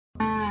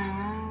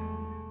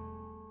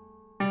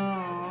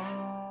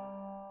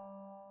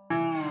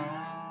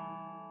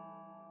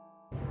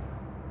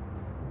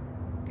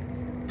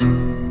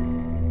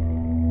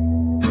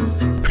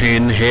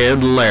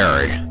Pinhead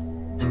Larry.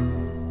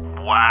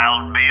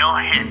 Wild Bill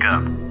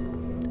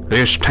Hiccup.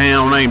 This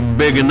town ain't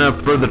big enough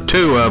for the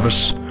two of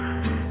us.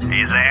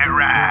 Is that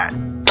right?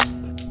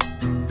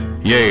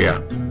 Yeah,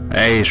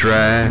 that's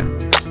right.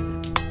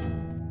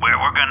 Well,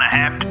 we're gonna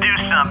have to do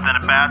something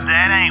about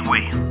that, ain't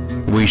we?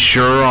 We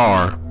sure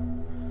are.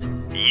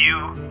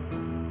 You,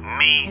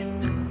 me,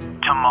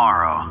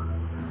 tomorrow.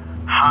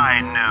 High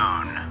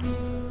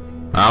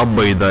noon. I'll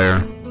be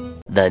there.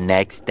 The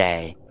next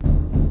day.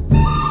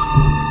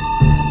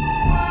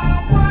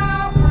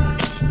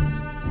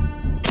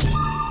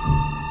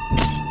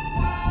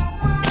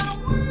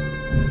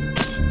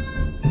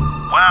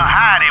 Well,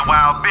 howdy,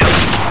 Wild Bill.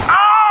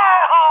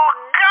 Oh,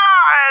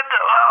 God!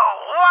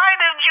 Why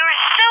did you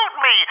shoot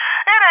me?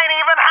 It ain't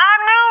even high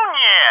noon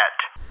yet.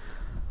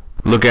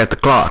 Look at the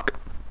clock.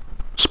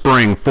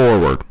 Spring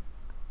forward.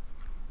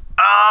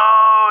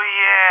 Oh,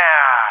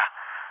 yeah.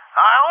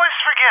 I always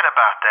forget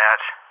about that.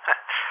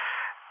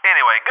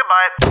 Anyway,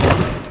 goodbye.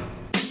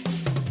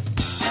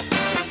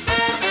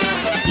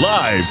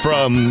 Live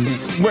from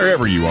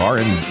wherever you are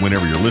and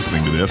whenever you're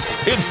listening to this,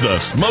 it's the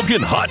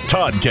Smokin Hot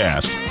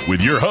Toddcast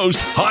with your host,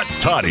 Hot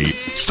Toddy,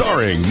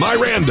 starring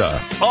Miranda,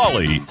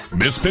 Ollie,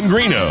 Miss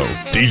Pingrino,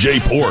 DJ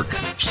Pork,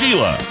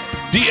 Sheila,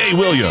 D.A.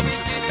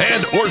 Williams,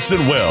 and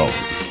Orson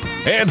Welles.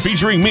 And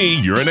featuring me,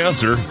 your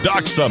announcer,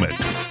 Doc Summit.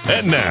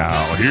 And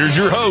now, here's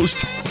your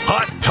host,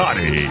 Hot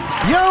Toddy.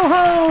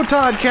 Yo-ho,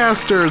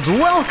 Toddcasters!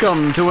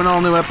 Welcome to an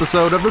all-new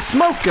episode of the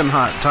Smokin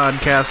Hot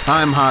Toddcast.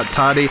 I'm Hot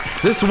Toddy.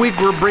 This week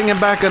we're bringing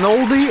back an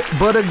oldie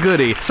but a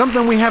goodie,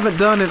 something we haven't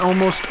done in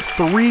almost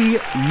 3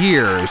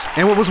 years.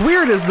 And what was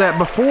weird is that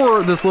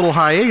before this little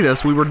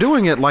hiatus, we were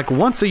doing it like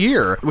once a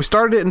year. We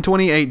started it in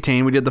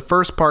 2018, we did the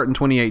first part in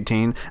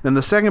 2018, then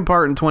the second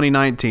part in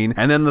 2019,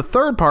 and then the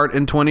third part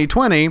in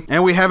 2020,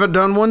 and we haven't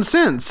done one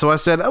since. So I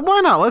said,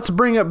 why not? Let's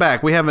bring it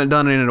back. We haven't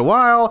done it in a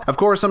while. Of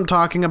course, I'm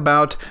talking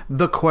about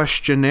the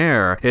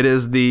Questionnaire. It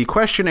is the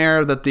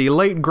questionnaire that the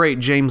late, great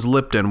James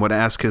Lipton would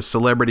ask his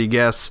celebrity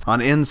guests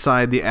on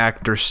Inside the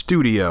Actor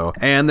Studio.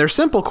 And they're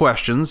simple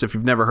questions, if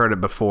you've never heard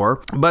it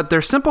before, but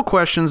they're simple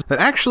questions that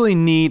actually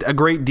need a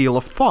great deal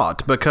of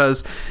thought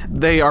because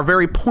they are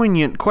very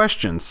poignant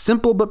questions.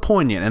 Simple but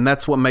poignant, and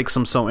that's what makes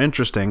them so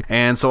interesting.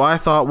 And so I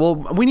thought, well,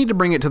 we need to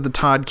bring it to the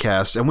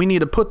Toddcast, and we need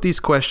to put these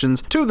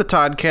questions to the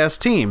Toddcast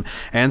team.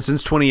 And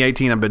since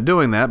 2018, I've been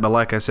doing that, but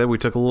like I said, we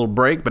took a little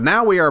break, but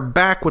now we are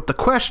back with the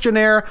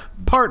Questionnaire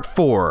Part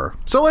 4.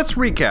 So let's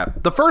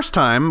recap. The first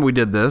time we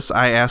did this,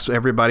 I asked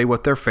everybody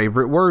what their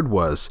favorite word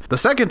was. The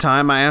second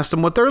time, I asked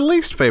them what their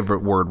least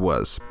favorite word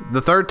was.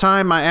 The third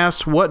time, I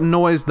asked what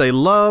noise they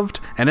loved.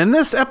 And in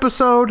this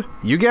episode,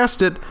 you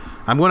guessed it,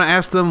 I'm going to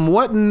ask them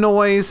what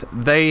noise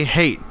they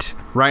hate.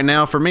 Right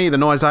now, for me, the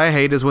noise I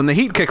hate is when the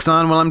heat kicks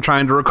on while I'm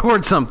trying to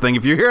record something.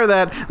 If you hear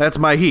that, that's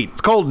my heat.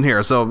 It's cold in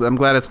here, so I'm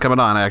glad it's coming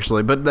on,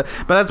 actually. But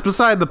that's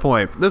beside the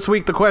point. This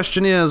week, the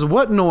question is,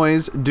 what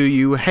noise do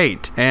you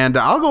hate? And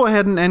I'll go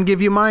ahead and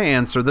give you my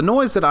answer. The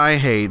noise that I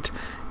hate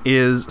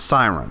is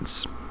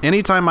sirens.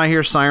 Anytime I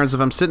hear sirens, if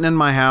I'm sitting in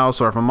my house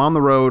or if I'm on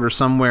the road or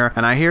somewhere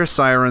and I hear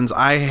sirens,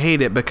 I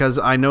hate it because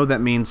I know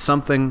that means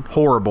something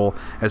horrible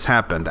has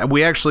happened.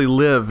 We actually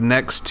live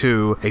next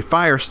to a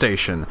fire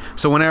station,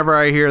 so whenever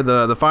I hear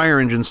the fire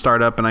engine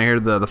start up and I hear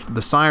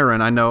the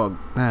siren, I know,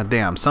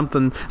 damn,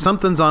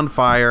 something's on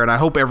fire, and I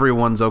hope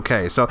everyone's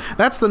okay. So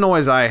that's the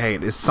noise I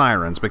hate, is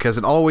sirens, because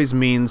it always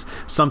means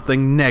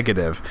something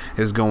negative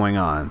is going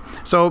on.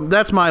 So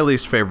that's my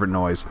least favorite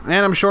noise.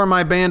 And I'm sure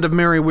my Band of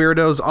Merry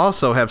Weirdos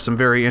also have some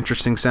very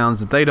interesting sounds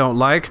that they don't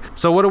like.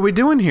 So what are we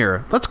doing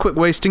here? Let's quit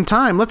wasting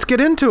time. Let's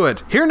get into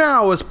it. Here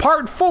now is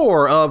part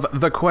 4 of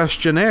the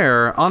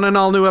Questionnaire on an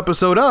all-new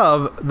episode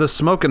of the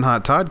Smokin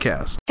Hot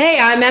Toddcast. Hey,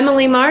 I'm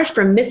Emily Marsh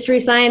from Mystery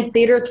Science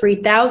Theater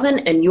 3000,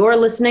 and you're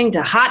listening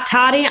to Hot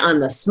Toddy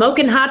on the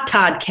Smokin Hot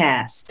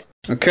Toddcast.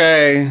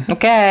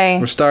 Okay.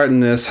 We're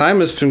starting this. Hi,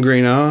 Miss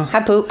Pingrino. Hi,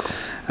 Poop.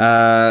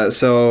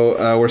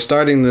 So we're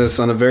starting this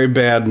on a very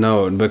bad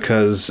note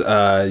because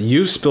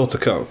you spilt a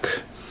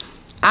Coke.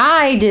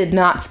 I did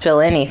not spill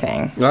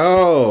anything.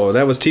 Oh,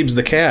 that was Teebs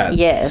the cat.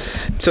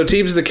 Yes. So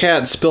Teebs the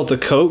cat spilt a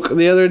Coke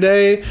the other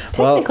day.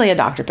 Technically a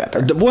Dr.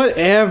 Pepper.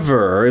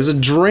 Whatever. It was a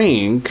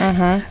drink.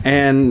 Mm-hmm.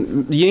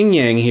 And Yin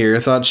Yang here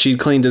thought she'd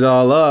cleaned it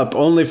all up,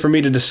 only for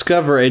me to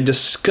discover a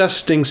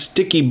disgusting,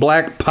 sticky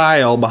black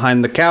pile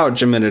behind the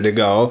couch a minute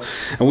ago.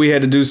 And we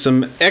had to do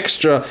some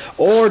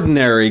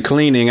extraordinary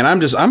cleaning. And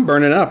I'm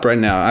burning up right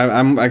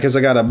now. Because I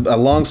got a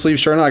long sleeve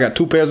shirt on. I got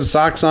 2 pairs of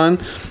socks on.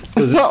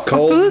 Because it's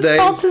cold whose day.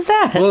 fault is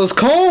that? Well, it's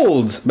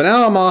cold, but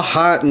now I'm all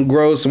hot and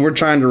gross, and we're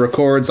trying to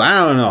record. So I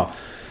don't know.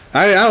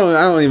 I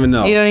don't even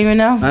know. You don't even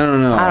know? I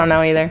don't know. I don't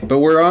know either. But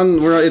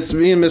it's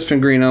me and Miss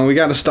Pingrino. We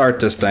got to start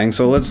this thing.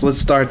 So let's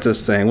start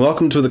this thing.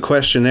 Welcome to the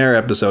Questionnaire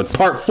episode,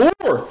 part 4.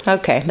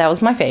 Okay, that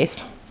was my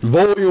face.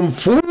 Volume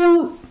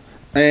 4.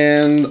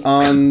 And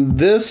on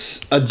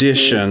this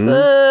edition,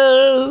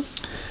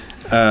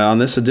 On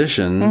this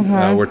edition,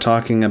 we're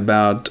talking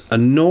about a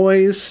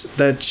noise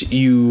that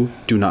you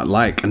do not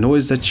like, a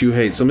noise that you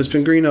hate. So, Miss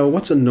Pingrino,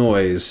 what's a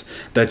noise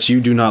that you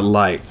do not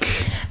like?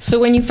 So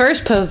when you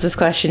first posed this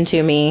question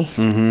to me,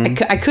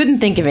 I couldn't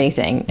think of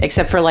anything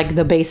except for like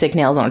the basic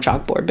nails on a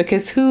chalkboard,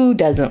 because who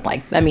doesn't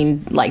likes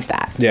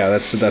that? Yeah,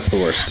 that's the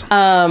worst.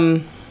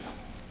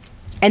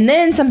 And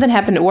then something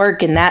happened at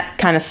work, and that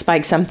kind of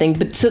spiked something.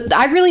 But so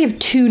I really have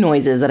two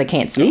noises that I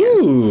can't stand.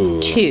 Ooh.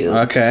 Two.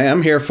 Okay,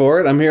 I'm here for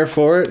it.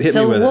 Hit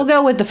me with we'll it.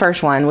 go with the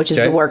first one, which is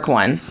the work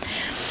one.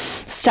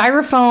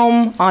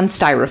 Styrofoam on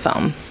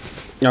styrofoam.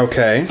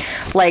 Okay.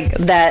 Like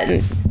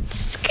that.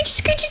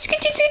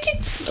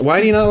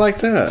 Why do you not like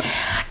that?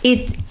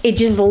 It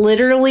just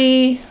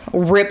literally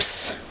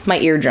rips my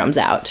eardrums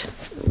out.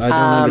 I don't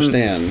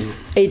understand.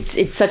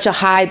 It's such a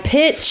high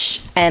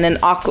pitch and an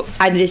awkward.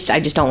 I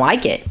just don't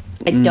like it.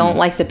 I don't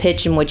like the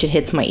pitch in which it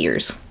hits my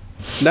ears.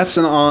 That's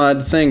an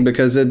odd thing,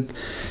 because that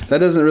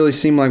doesn't really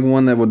seem like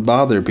one that would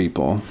bother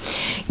people.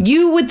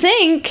 You would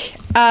think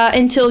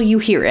until you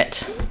hear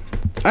it.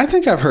 I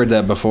think I've heard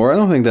that before. I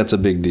don't think that's a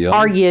big deal.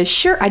 Are you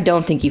sure? I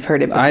don't think you've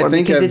heard it before,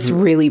 because it's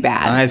really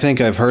bad. I think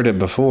I've heard it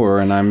before,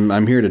 and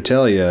I'm here to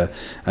tell you,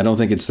 I don't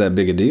think it's that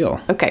big a deal.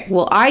 Okay,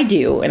 well, I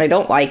do, and I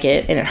don't like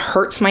it, and it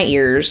hurts my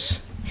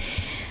ears.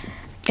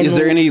 And is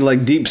there any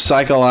like deep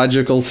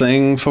psychological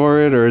thing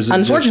for it, or is it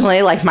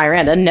unfortunately, like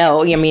Miranda,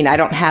 no. I mean, I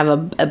don't have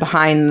a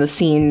behind the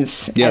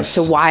scenes as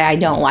to why I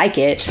don't like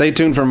it. Stay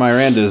tuned for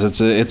Miranda's.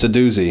 It's a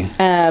doozy.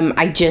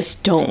 I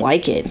just don't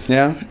like it.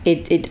 Yeah.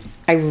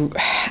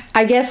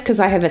 I guess because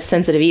I have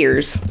sensitive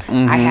ears.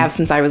 I have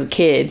since I was a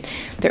kid.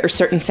 There are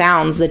certain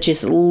sounds that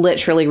just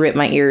literally rip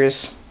my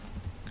ears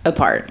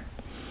apart.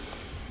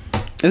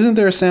 Isn't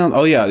there a sound?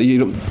 Oh yeah, you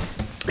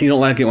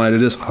don't like it when I do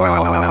this.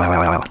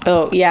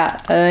 Oh yeah,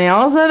 I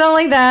also don't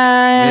like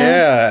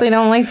that. Yeah, I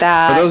don't like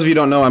that. For those of you who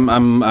don't know,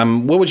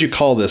 I'm what would you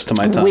call this to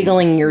my tongue?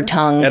 Wiggling your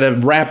tongue at a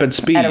rapid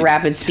speed.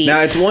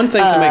 Now it's one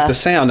thing to make the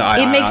sound.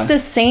 It makes the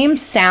same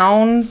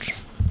sound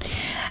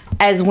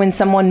as when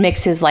someone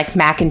mixes like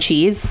mac and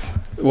cheese.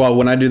 Well,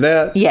 when I do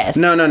that, yes.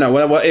 No.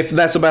 Well, if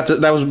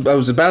I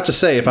was about to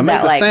say, if I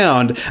make the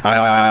sound,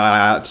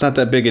 it's not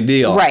that big a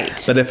deal,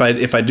 right? But if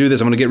I do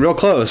this, I'm going to get real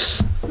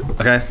close.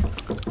 Okay,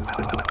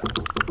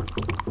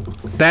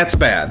 that's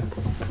bad.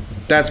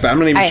 I'm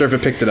not even sure if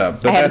it picked it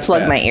up. But I had to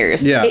plug my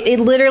ears. Yeah. It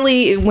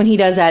literally, when he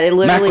does that, it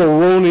literally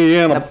macaroni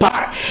in a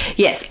pot.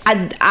 Yes,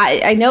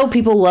 I know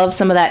people love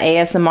some of that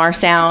ASMR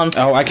sound.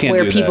 Oh, I can't.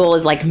 Where do people that.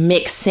 is like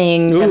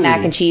mixing the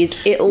mac and cheese.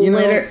 It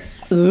literally.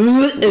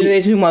 It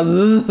makes me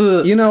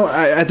want. You know,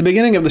 at the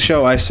beginning of the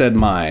show, I said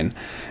mine.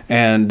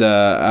 And do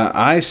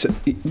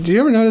you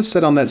ever notice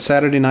that on that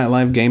Saturday Night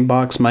Live game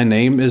box, my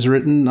name is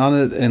written on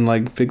it in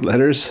like big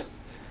letters?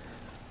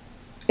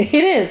 It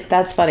is.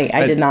 That's funny.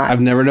 I did not. I've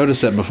never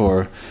noticed that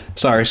before.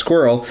 Sorry,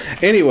 squirrel.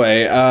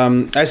 Anyway,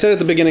 I said at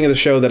the beginning of the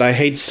show that I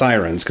hate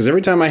sirens, because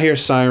every time I hear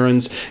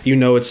sirens, you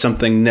know it's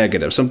something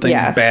negative. Something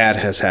bad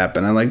has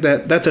happened. I'm like,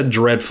 that's a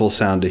dreadful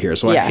sound to hear,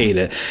 so I hate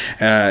it.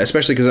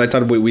 Especially because I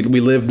thought we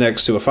live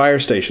next to a fire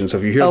station, so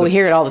if you hear we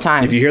hear it all the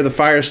time. If you hear the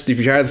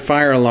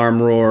fire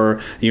alarm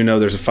roar, you know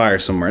there's a fire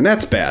somewhere, and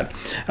that's bad.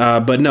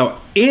 But no,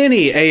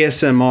 any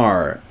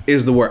ASMR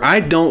is the word.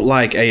 I don't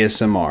like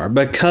ASMR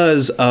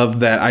because of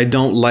that. I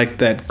don't like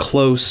that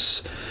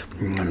close.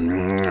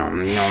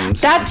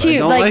 That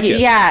too, like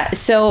yeah.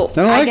 So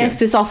I guess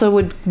this also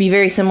would be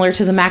very similar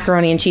to the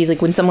macaroni and cheese,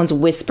 like when someone's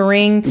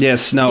whispering.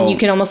 Yes, no. And you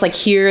can almost like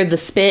hear the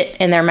spit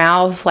in their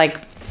mouth,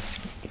 like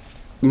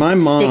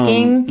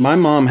sticking. My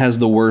mom has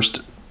the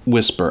worst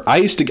whisper.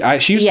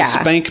 She used to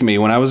spank me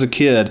when I was a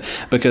kid,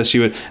 because she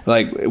would,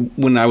 like,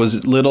 when I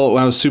was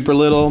super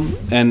little,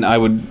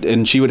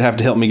 and she would have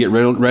to help me get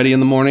ready in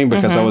the morning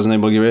because I wasn't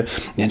able to get ready,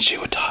 and she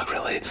would talk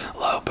really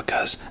low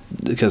because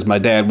my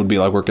dad would be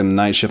like working the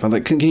night shift. I'm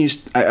like, can you?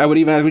 I would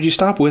even ask, would you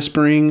stop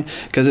whispering,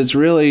 because it's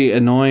really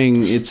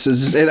annoying.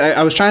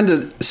 I was trying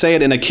to say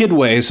it in a kid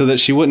way so that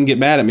she wouldn't get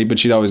mad at me, but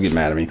she'd always get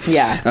mad at me.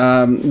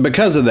 Yeah.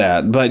 Because of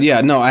that. But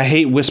yeah, no, I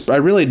hate whisper. I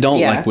really don't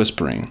like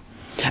whispering.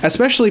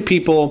 Especially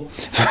people,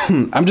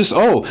 this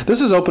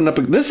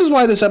is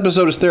why this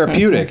episode is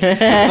therapeutic.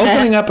 It's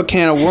opening up a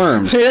can of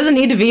worms. There doesn't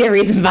need to be a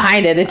reason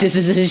behind it. It just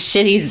is a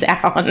shitty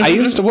sound. I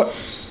used to,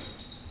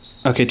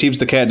 okay, Teebs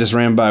the cat just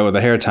ran by with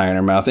a hair tie in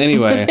her mouth.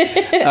 Anyway. She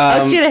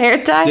had a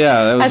hair tie?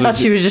 Yeah. I thought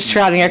she was just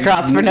trotting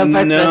across for no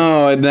purpose.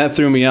 No, and that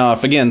threw me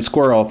off. Again,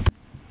 squirrel.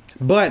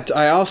 But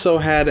I also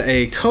had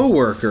a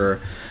coworker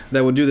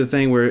that would do the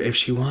thing where if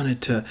she wanted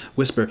to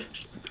whisper,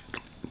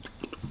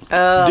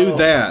 do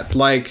that,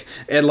 like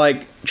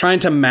trying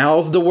to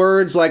mouth the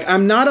words. Like,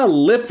 I'm not a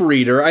lip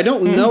reader. I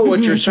don't know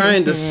what you're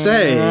trying to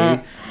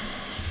say.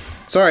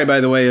 Sorry,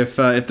 by the way, if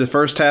the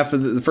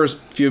first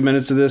few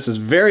minutes of this is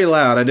very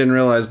loud. I didn't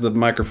realize the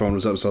microphone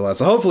was up so loud.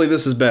 So hopefully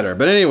this is better.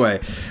 But anyway,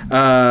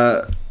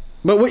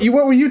 but what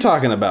were you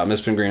talking about,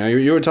 Miss Pingrino?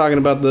 You were talking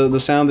about the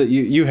sound that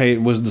you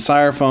hate was the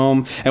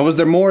styrofoam. And was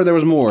there more? There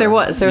was more. There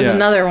was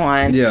another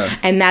one. Yeah.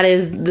 And that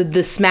is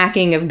the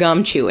smacking of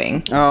gum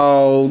chewing.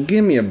 Oh,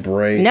 give me a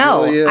break.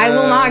 No, I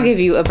will not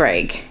give you a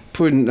break.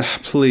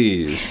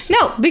 Please.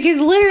 No, because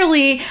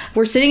literally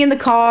we're sitting in the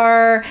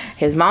car,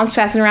 his mom's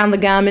passing around the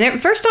gum,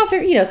 and first off,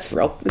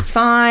 it's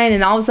fine,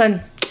 and all of a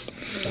sudden...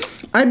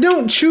 I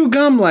don't chew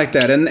gum like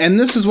that, and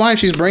this is why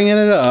she's bringing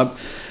it up,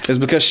 is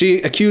because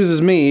she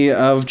accuses me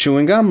of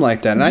chewing gum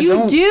like that. And I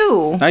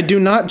do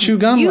not chew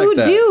gum like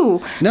that.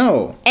 You do.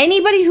 No.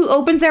 Anybody who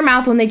opens their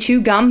mouth when they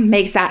chew gum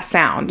makes that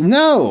sound.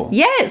 No.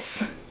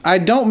 Yes. I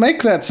don't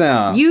make that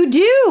sound. You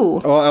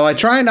do. Well, I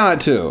try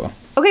not to.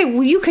 Okay,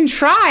 well, you can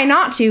try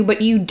not to,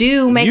 but you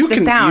do make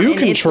the sound. You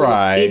can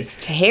try. It's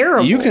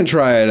terrible. You can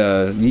try it.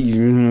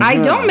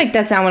 I don't make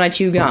that sound when I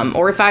chew gum.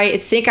 Or if I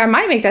think I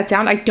might make that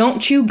sound, I don't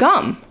chew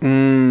gum.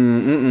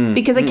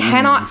 Because I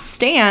cannot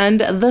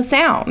stand the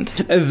sound.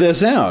 The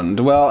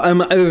sound. Well,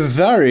 I'm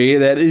sorry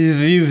that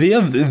you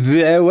feel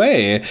that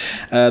way.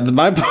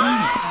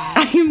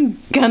 I'm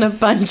gonna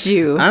punch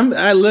you.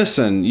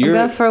 Listen. I'm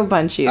gonna throw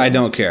punch you. I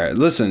don't care.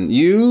 Listen,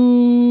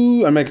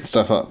 you are making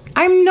stuff up.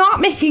 I'm not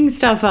making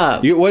stuff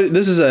up.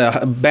 This is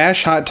a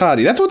Bash Hot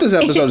Toddy. That's what this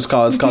episode is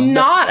called. It's called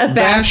not a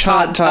Bash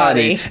Hot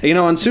Toddy.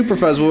 On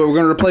Superfuzz, we're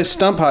going to replace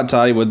Stump Hot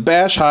Toddy with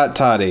Bash Hot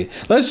Toddy.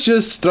 Let's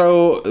just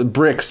throw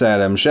bricks at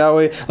him, shall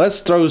we?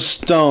 Let's throw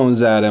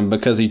stones at him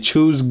because he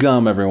chews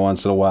gum every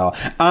once in a while.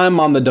 I'm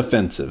on the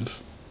defensive.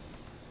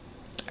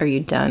 Are you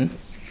done?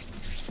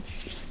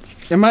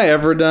 Am I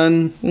ever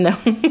done? No.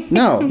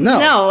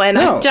 No,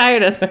 I'm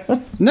tired of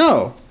it.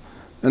 No.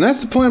 And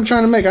that's the point I'm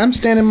trying to make. I'm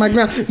standing my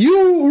ground.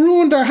 You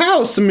ruined our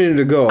house a minute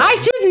ago. I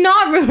did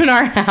not ruin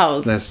our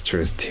house. That's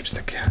true. It's Tips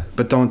the cat.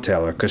 But don't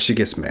tell her, because she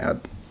gets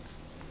mad.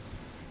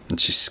 And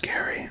she's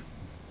scary.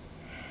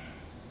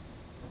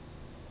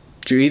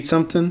 Did you eat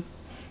something?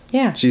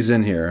 Yeah. She's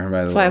in here, by the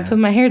way. That's why I put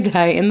my hair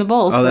dye in the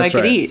bowl so I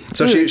could eat.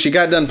 So she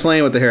got done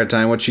playing with the hair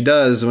tie. What she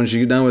does, when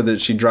she's done with it,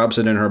 she drops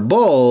it in her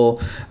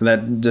bowl,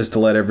 just to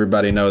let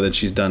everybody know that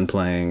she's done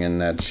playing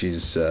and that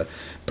she's...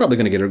 probably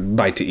going to get a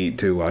bite to eat,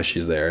 too, while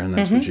she's there, and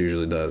that's what she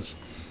usually does.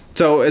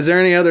 So, is there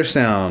any other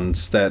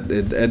sounds that,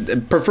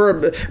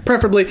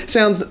 preferably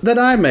sounds that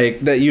I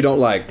make that you don't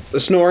like? The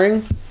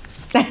snoring?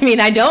 I mean,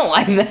 I don't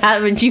like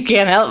that, but you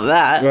can't help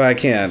that. Well, I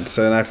can't.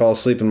 So, when I fall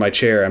asleep in my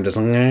chair, I'm just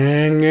like...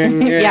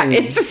 Yeah,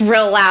 it's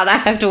real loud. I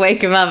have to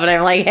wake him up, and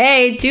I'm like,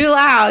 hey, too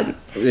loud.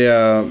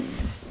 Yeah.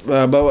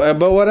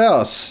 But what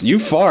else? You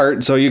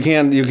fart, so you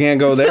can't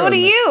go there. So do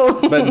you.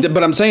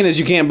 But I'm saying is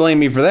you can't blame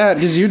me for that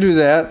because you do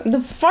that. The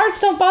farts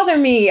don't bother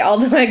me,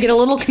 although I get a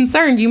little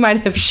concerned you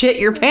might have shit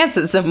your pants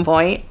at some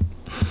point.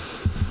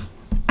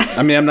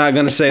 I mean, I'm not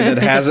going to say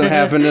that hasn't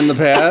happened in the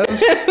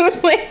past.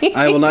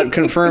 I will not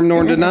confirm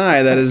nor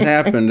deny that has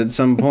happened at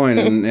some point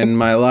in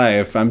my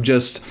life. I'm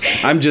just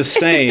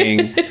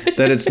saying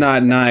that it's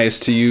not nice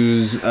to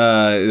use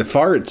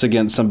farts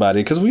against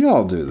somebody because we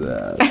all do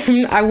that.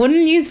 I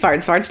wouldn't use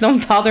farts. Farts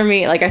don't bother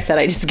me. Like I said,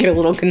 I just get a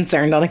little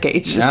concerned on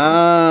occasion.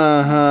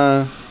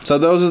 So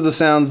those are the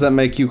sounds that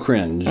make you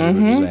cringe.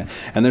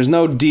 And there's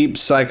no deep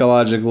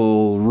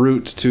psychological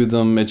root to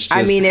them. It's just,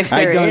 I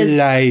don't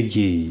like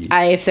it.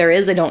 If there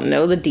is, I don't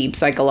know the deep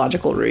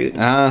psychological root.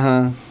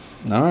 All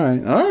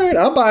right.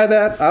 I'll buy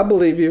that. I'll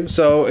believe you.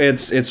 So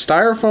it's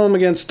styrofoam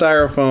against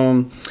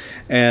styrofoam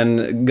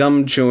and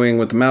gum chewing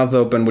with the mouth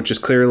open, which is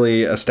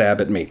clearly a stab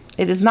at me.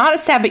 It is not a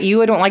stab at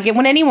you. I don't like it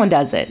when anyone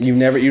does it. You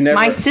never.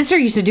 My sister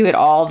used to do it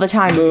all the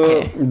time.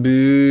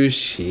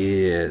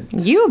 Bullshit.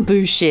 You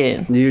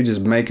bullshit. You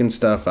just making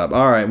stuff up.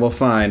 All right, well,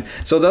 fine.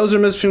 So those are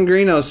Miss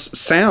Pingrino's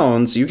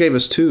sounds. You gave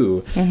us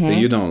two that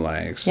you don't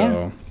like.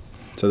 So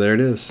there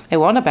it is. It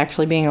wound up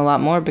actually being a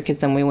lot more because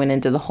then we went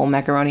into the whole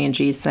macaroni and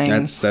cheese thing.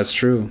 That's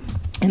true.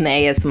 And the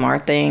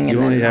ASMR thing.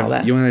 You only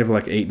have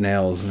like 8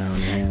 nails now in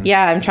your hand.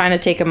 Yeah, I'm trying to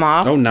take them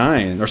off. Oh,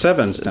 9 or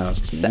 7 now.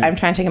 I'm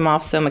trying to take them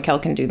off so Mikkel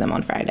can do them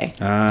on Friday.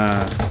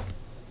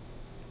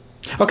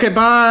 Okay,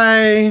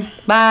 bye.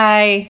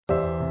 Bye.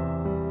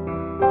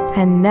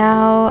 And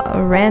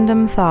now,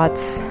 Random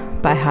Thoughts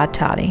by Hot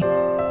Toddy.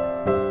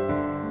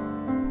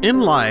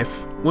 In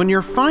life, when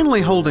you're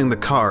finally holding the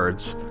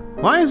cards,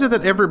 why is it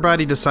that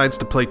everybody decides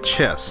to play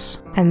chess?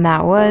 And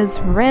that was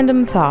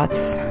Random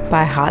Thoughts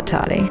by Hot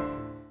Toddy.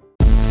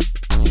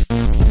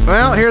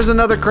 Well, here's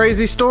another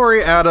crazy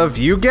story out of,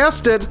 you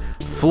guessed it,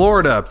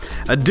 Florida.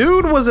 A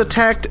dude was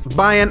attacked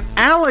by an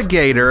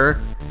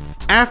alligator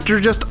after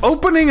just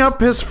opening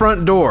up his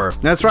front door.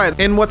 That's right,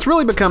 in what's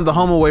really become the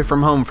home away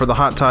from home for the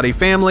Hot Toddy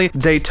family,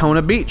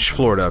 Daytona Beach,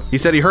 Florida. He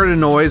said he heard a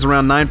noise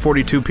around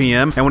 9:42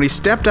 p.m., and when he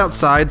stepped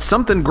outside,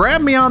 something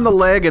grabbed me on the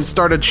leg and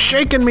started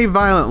shaking me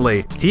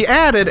violently. He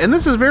added, and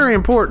this is very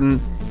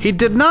important, he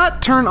did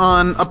not turn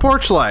on a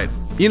porch light.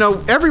 You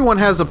know, everyone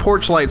has a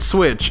porch light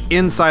switch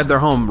inside their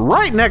home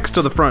right next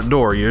to the front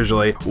door,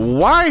 usually.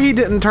 Why he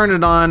didn't turn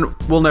it on,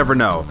 we'll never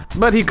know.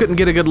 But he couldn't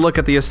get a good look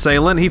at the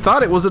assailant. He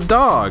thought it was a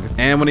dog.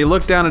 And when he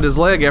looked down at his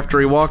leg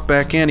after he walked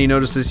back in, he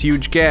noticed this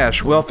huge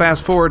gash. Well,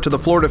 fast forward to the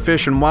Florida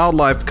Fish and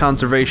Wildlife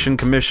Conservation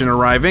Commission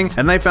arriving,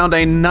 and they found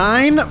a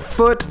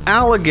 9-foot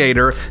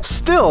alligator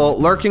still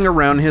lurking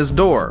around his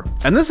door.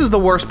 And this is the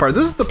worst part.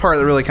 This is the part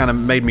that really kind of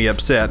made me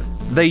upset.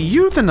 They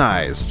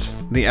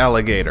euthanized the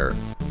alligator.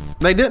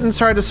 They didn't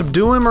try to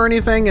subdue him or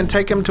anything and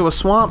take him to a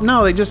swamp.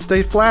 No,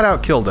 they flat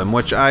out killed him,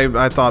 which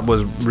I thought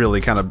was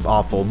really kind of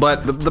awful.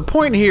 But the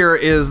point here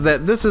is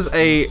that this is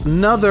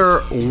another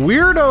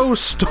weirdo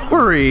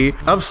story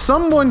of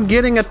someone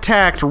getting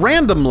attacked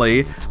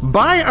randomly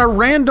by a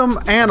random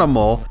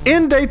animal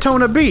in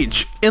Daytona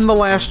Beach in the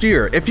last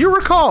year. If you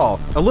recall,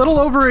 a little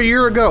over a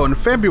year ago in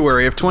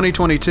February of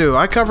 2022,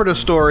 I covered a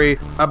story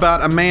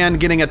about a man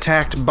getting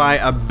attacked by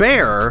a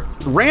bear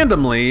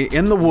randomly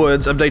in the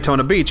woods of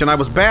Daytona Beach, and I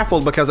was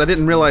baffled because I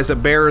didn't realize that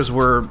bears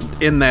were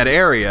in that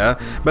area,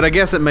 but I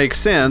guess it makes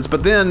sense.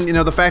 But then,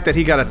 the fact that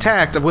he got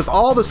attacked with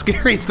all the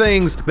scary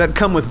things that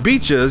come with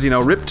beaches,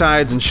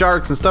 riptides and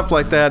sharks and stuff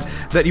like that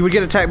you would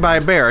get attacked by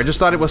a bear. I just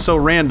thought it was so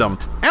random.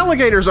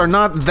 Alligators are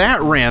not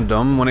that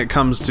random when it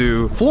comes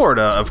to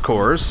Florida, of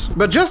course,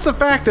 but just the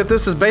fact that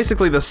this is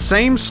basically the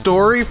same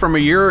story from a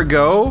year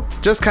ago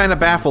just kind of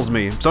baffles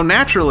me. So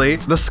naturally,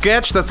 the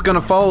sketch that's going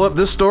to follow up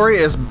this story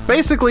is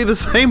basically the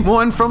same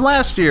one from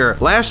last year.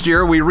 Last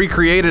year, we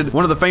recreated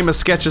one of the famous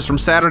sketches from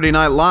Saturday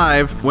Night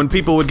Live when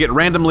people would get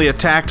randomly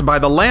attacked by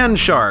the land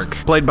shark,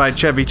 played by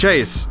Chevy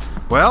Chase.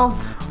 Well,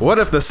 what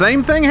if the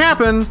same thing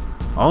happened,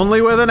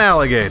 only with an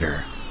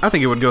alligator? I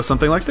think it would go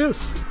something like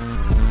this.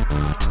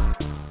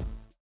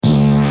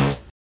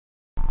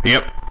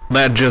 Yep,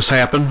 that just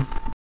happened.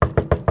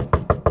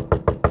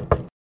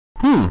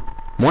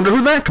 Wonder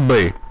who that could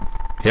be.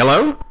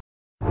 Hello?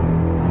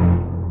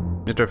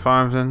 Mr.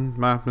 Farmson,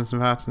 Mr.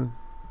 Watson.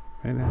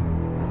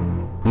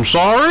 I'm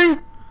sorry?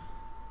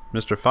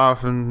 Mr.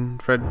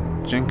 Farfan, Fred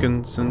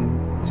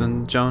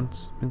Jenkinson,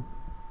 Jones.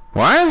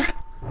 What?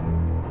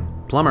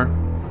 Plumber.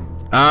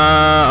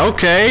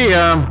 Okay,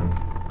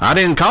 I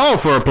didn't call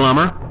for a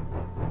plumber.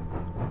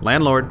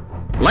 Landlord.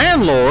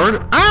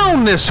 Landlord? I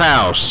own this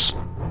house.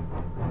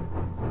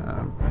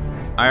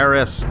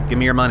 IRS, give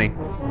me your money.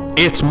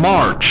 It's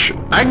March.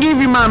 I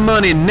give you my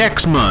money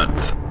next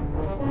month.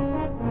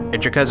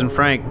 It's your cousin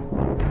Frank.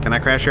 Can I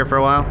crash here for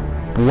a while?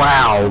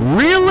 Wow,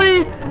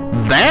 really?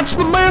 That's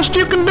the best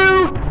you can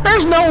do?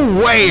 There's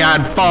no way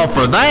I'd fall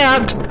for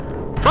that.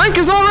 Frank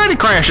is already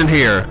crashing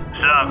here.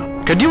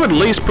 Sup? Could you at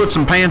least put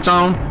some pants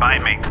on?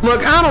 Bite me.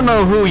 Look, I don't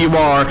know who you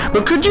are,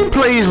 but could you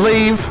please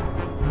leave?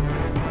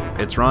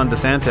 It's Ron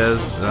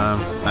DeSantis.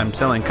 I'm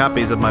selling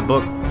copies of my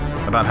book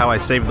about how I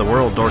saved the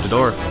world door to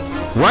door.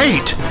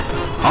 Wait!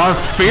 Our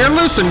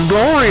fearless and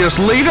glorious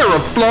leader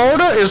of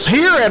Florida is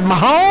here at my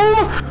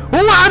home?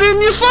 Well, why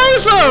didn't you say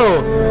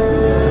so?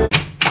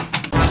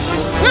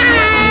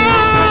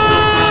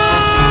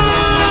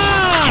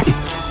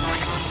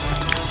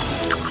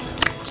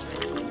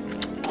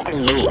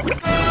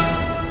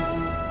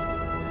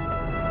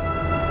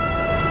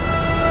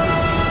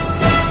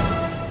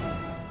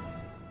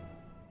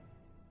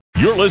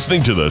 You're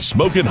listening to the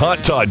Smokin Hot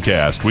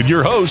Toddcast with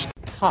your host,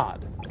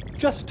 Todd.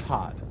 Just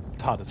Todd.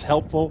 Todd is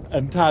helpful,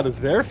 and Todd is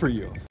there for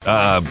you.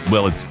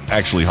 well, it's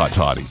actually Hot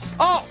Toddy.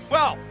 Oh,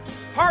 well,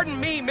 pardon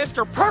me,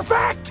 Mr.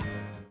 Perfect!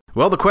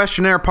 Well, the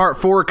questionnaire part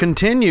 4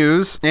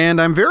 continues, and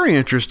I'm very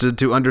interested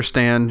to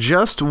understand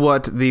just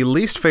what the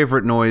least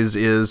favorite noise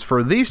is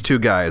for these two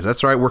guys.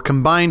 That's right, we're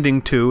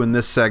combining two in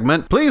this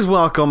segment. Please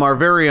welcome our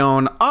very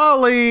own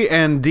Ollie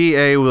and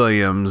D.A.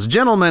 Williams.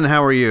 Gentlemen,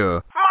 how are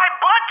you? My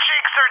butt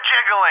cheeks are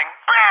jiggling.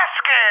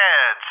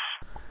 Baskets!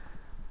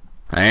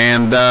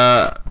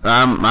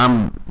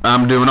 And,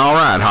 I'm doing all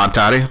right, Hot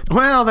Toddy.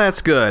 Well,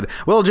 that's good.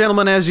 Well,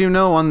 gentlemen, as you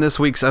know, on this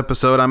week's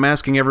episode, I'm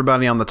asking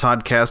everybody on the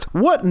Toddcast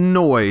what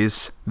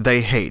noise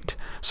they hate.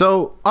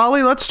 So,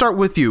 Ollie, let's start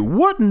with you.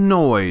 What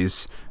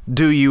noise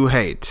do you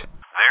hate?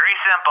 Very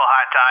simple,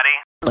 Hot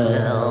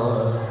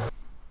Toddy.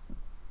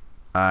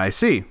 I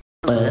see.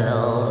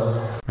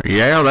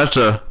 Yeah,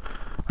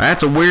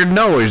 that's a weird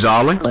noise,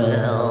 Ollie.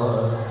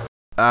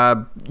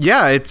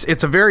 Yeah,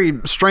 it's a very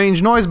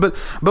strange noise, but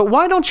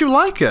why don't you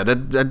like it?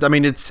 I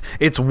mean, it's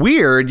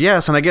weird,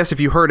 yes, and I guess if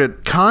you heard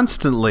it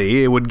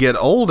constantly, it would get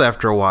old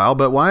after a while,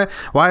 but why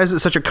is it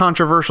such a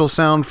controversial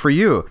sound for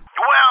you?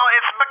 Well,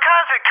 it's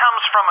because it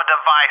comes from a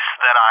device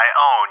that I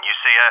own. You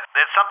see,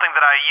 it's something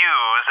that I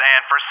use,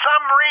 and for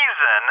some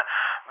reason,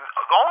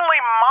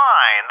 only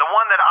mine, the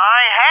one that I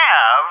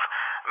have,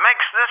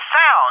 makes this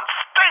sound.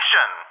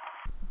 Station.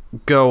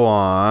 Go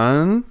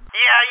on.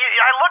 Yeah,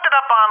 I looked it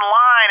up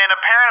online, and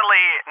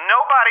apparently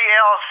nobody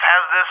else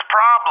has this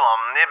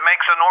problem. It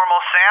makes a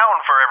normal sound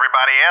for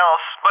everybody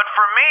else, but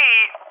for me,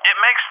 it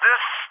makes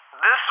this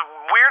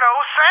weirdo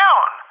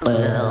sound.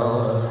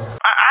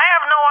 I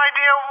have no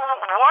idea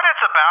what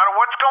it's about or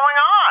what's going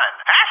on.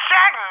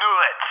 Hashtag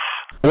nuts.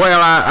 Well,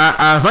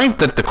 I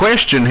think that the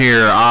question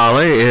here,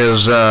 Ollie,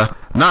 is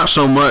not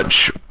so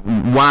much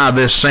why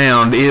this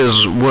sound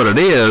is what it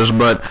is,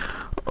 but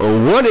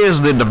what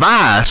is the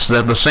device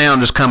that the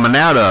sound is coming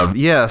out of?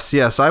 Yes,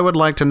 I would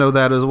like to know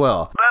that as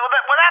well. Well,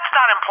 that's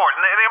not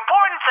important. The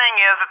important thing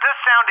is that this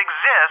sound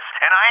exists,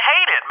 and I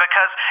hate it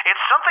because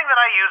it's something that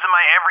I use in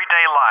my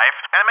everyday life,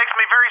 and it makes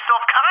me very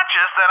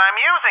self-conscious that I'm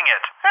using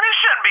it. And he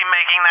shouldn't be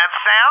making that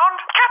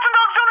sound. Cats and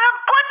dogs don't have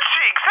butt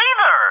cheeks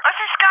either. I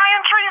see sky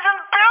and trees and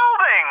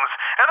buildings,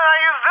 and then I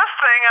use this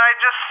thing and I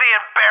just see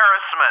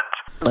embarrassment.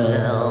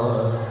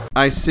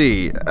 I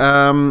see.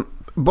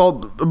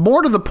 Well,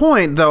 more to the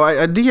point,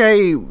 though,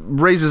 DA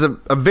raises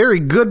a very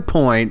good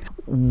point.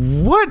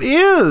 What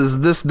is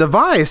this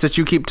device that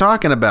you keep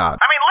talking about?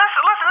 I mean,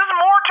 listen, there's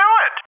more to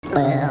it.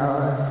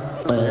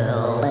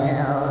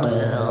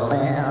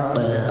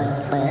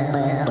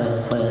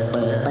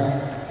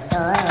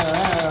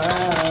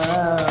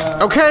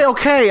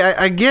 Okay,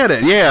 I get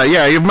it. Yeah,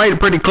 you've made it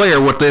pretty clear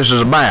what this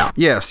is about.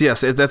 Yes,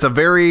 that's a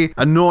very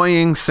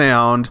annoying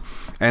sound,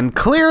 and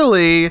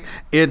clearly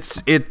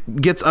it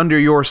gets under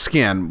your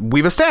skin.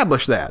 We've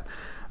established that.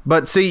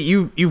 But see,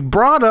 you've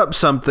brought up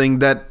something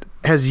that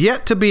has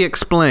yet to be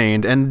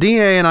explained, and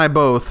DA and I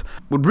both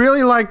would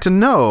really like to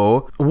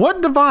know,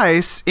 what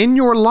device in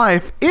your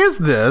life is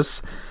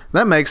this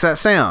that makes that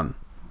sound?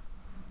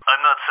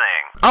 I'm not saying.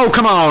 Oh,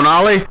 come on,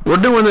 Ollie. We're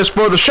doing this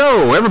for the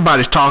show.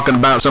 Everybody's talking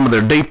about some of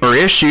their deeper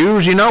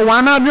issues. Why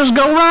not just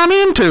go right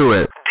into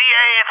it?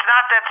 DA, it's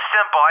not that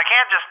simple. I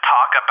can't just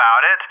talk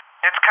about it.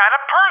 It's kind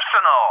of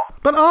personal.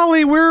 But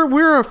Ollie,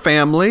 we're a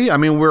family. I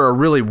mean, we're a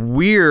really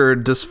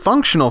weird,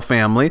 dysfunctional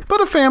family,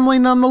 but a family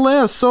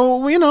nonetheless.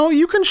 So,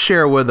 you can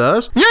share with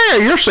us. Yeah,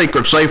 your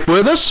secret's safe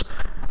with us.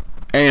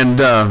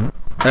 And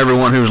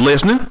everyone who's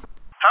listening. Okay,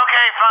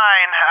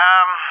 fine.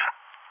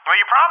 Well,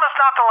 you promise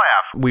not to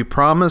laugh. We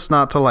promise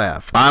not to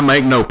laugh. I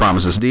make no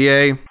promises.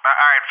 DA. All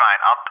right, fine.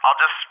 I'll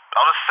just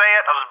say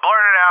it. I'll just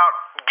blurt it out,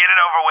 get it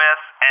over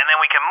with, and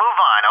then we can move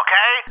on,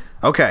 okay?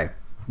 Okay.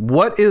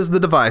 What is the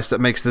device that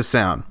makes this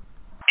sound?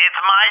 It's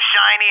my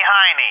shiny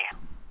hiney.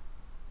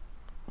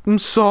 I'm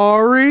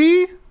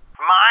sorry?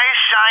 My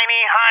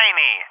shiny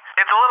hiney.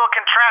 It's a little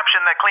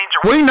contraption that cleans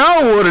your... We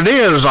know what it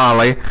is,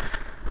 Ollie.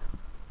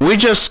 We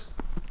just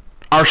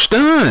are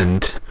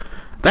stunned.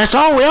 That's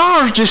all we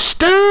are, is just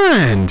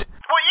stunned.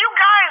 Well, you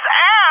guys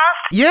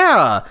asked.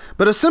 Yeah,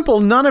 but a simple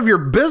none of your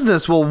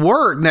business will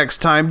work next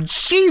time.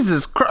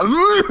 Jesus Christ.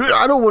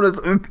 I don't want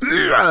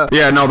to...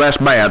 Yeah, no, that's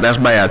bad. That's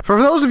bad.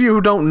 For those of you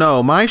who don't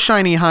know, my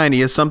shiny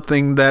hiney is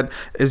something that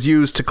is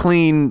used to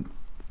clean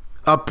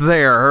up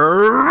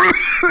there.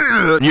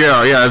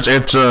 Yeah,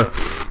 it's a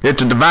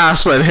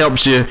device that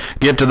helps you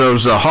get to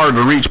those hard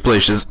to reach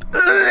places. Oh, you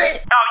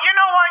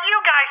know what? You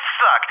guys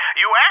suck.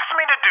 You asked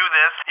me to do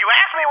this. You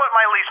asked me what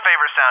my least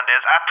favorite sound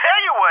is. I tell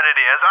you what it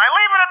is, and I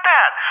leave it at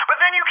that. But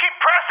then you keep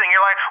pressing.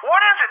 You're like, what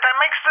is it that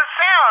makes this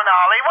sound,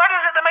 Ollie? What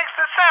is it that makes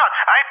this sound?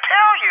 I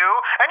tell you,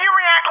 and you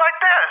react like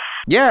this.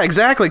 Yeah,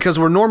 exactly, because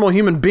we're normal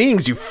human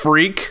beings, you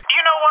freak.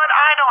 You know what?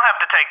 I don't have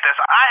to take this.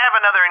 I have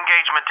another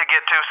engagement to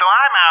get to, so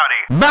I'm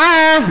outie.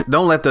 Bye!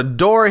 Don't let the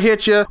door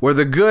hit you where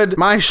the good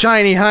my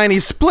shiny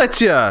hiney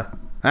splits you.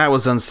 That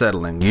was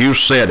unsettling. You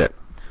said it.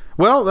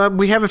 Well,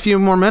 we have a few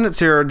more minutes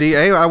here,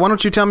 DA. Why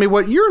don't you tell me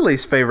what your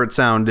least favorite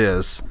sound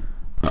is?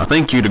 I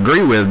think you'd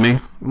agree with me.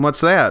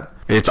 What's that?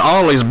 It's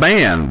Ollie's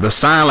band, the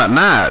Silent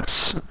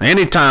Nights.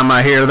 Anytime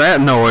I hear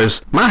that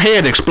noise, my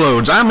head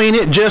explodes. I mean,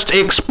 it just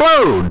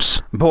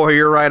explodes. Boy,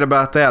 you're right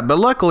about that. But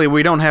luckily,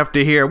 we don't have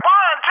to hear... 1, 2,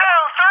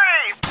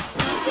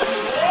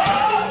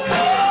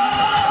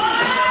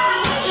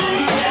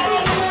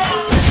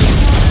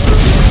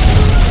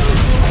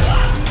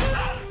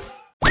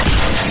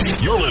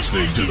 3. You're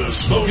listening to the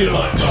Smokin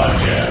Hot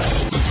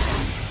Toddcast.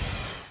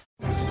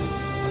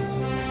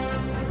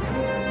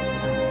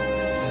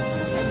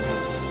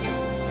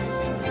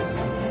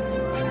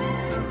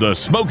 The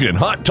Smokin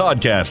Hot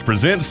Toddcast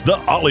presents the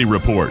Ollie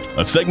Report,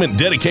 a segment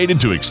dedicated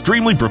to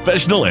extremely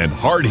professional and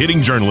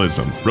hard-hitting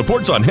journalism.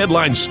 Reports on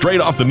headlines straight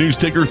off the news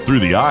ticker through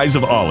the eyes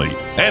of Ollie.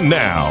 And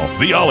now,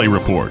 the Ollie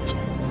Report.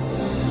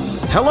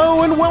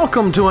 Hello and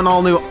welcome to an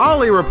all-new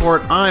Ollie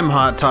Report. I'm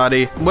Hot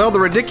Toddy. Well, the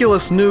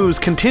ridiculous news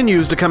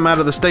continues to come out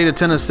of the state of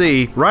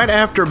Tennessee right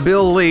after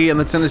Bill Lee and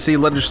the Tennessee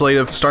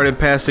legislative started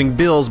passing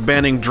bills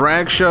banning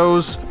drag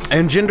shows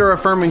and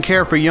gender-affirming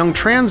care for young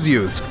trans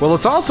youths. Well,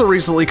 it's also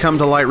recently come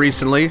to light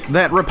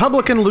that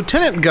Republican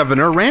Lieutenant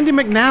Governor Randy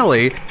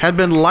McNally had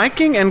been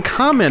liking and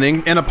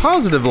commenting in a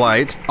positive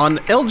light on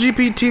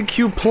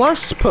LGBTQ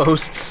plus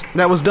posts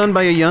that was done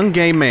by a young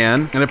gay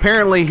man, and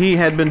apparently he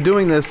had been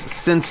doing this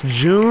since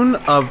June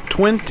of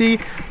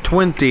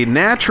 2020.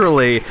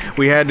 Naturally,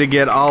 we had to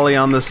get Ollie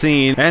on the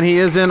scene, and he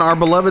is in our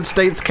beloved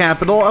state's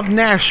capital of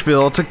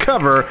Nashville to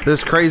cover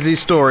this crazy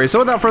story. So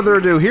without further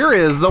ado, here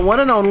is the one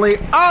and only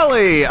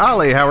Ollie.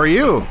 Ollie, how are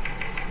you? What?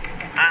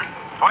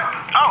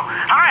 Oh,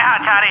 hi,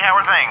 Hot Toddy. How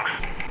are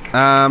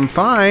things?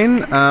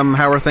 Fine.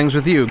 How are things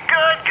with you? Good.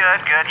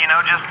 You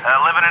know, just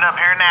living it up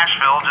here in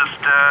Nashville. Just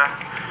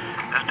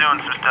doing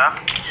some stuff.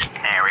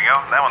 There we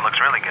go. That one looks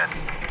really good.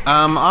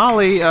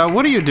 Ollie,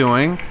 what are you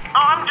doing? Oh,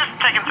 I'm just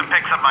taking some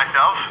pics of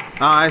myself.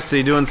 I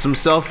see. Doing some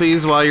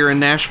selfies while you're in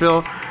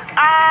Nashville?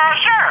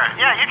 Sure.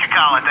 Yeah, you could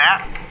call it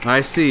that.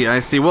 I see.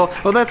 Well,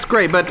 that's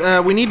great,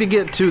 but we need to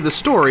get to the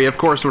story. Of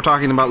course, we're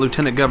talking about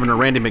Lieutenant Governor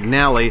Randy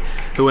McNally,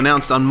 who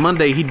announced on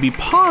Monday he'd be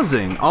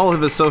pausing all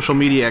of his social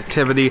media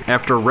activity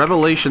after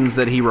revelations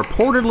that he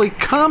reportedly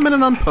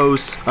commented on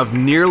posts of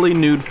nearly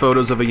nude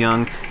photos of a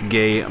young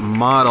gay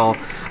model.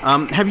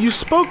 Have you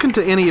spoken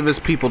to any of his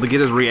people to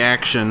get his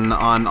reaction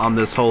on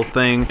this whole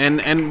thing?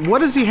 And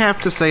what does he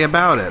have to say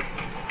about it?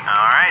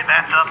 All right,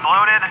 that's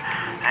uploaded.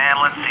 And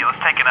let's see,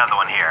 let's take another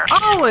one here.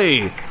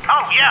 Ollie!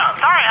 Oh, yeah,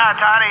 sorry,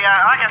 Toddy.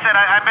 Like I said,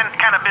 I've been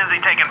kind of busy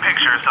taking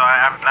pictures, so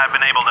I've not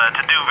been able to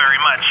do very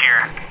much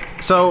here.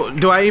 So,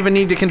 do I even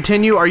need to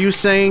continue? Are you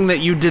saying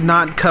that you did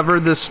not cover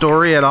this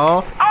story at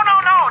all? Oh, no,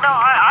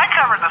 I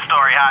covered the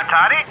story,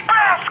 Toddy.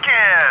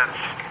 Baskets!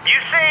 You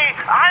see,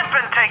 I've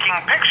been taking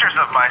pictures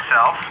of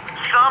myself,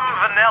 some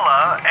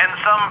vanilla and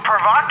some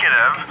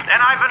provocative,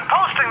 and I've been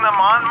posting them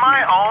on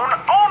my own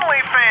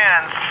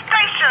OnlyFans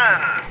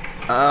station!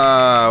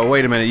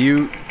 Wait a minute,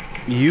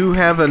 you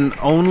have an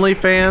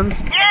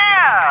OnlyFans?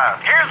 Yeah!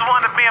 Here's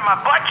one of me and my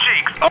butt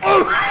cheeks!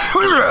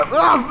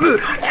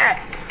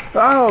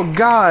 Oh,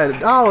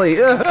 God, Ollie.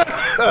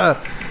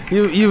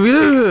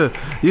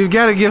 You've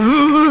got to give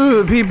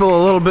people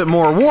a little bit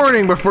more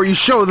warning before you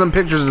show them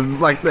pictures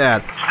like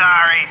that.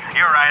 Sorry,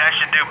 you're right, I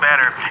should do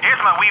better.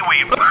 Here's my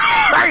wee-wee.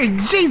 Hey,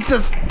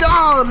 Jesus!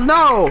 Oh,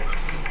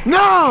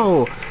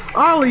 no!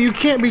 Ollie, you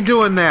can't be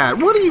doing that.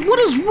 What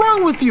is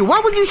wrong with you?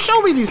 Why would you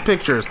show me these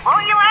pictures? Well,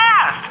 you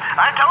asked.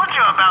 I told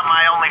you about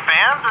my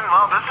OnlyFans, and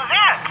well, this is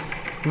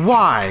it.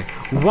 Why?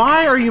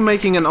 Why are you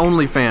making an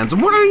OnlyFans?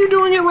 Why are you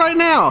doing it right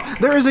now?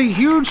 There is a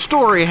huge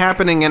story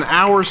happening in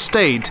our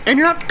state, and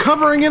you're not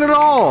covering it at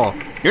all.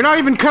 You're not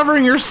even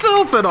covering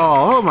yourself at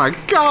all. Oh my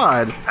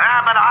God.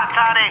 But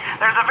Toddy,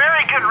 there's a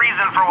very good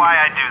reason for why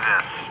I do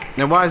this.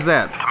 And why is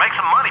that? To make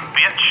some money,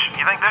 bitch.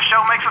 You think this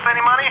show makes us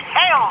any money?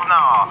 Hell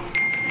no.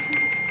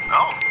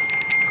 Oh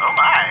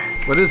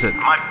my. What is it?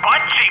 My butt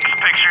cheeks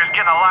picture is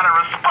getting a lot of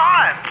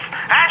response.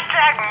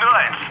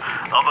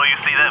 #nuts. Although you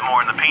see that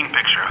more in the peen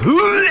picture.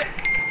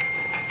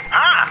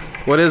 Huh?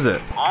 What is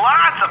it?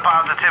 Lots of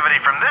positivity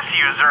from this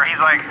user.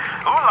 He's like,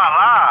 ooh la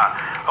la.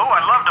 Ooh,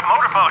 I'd love to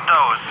motorboat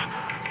those.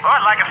 Oh,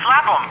 I'd like to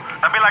slap them.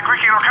 I'd be like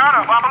Ricky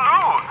Ricardo,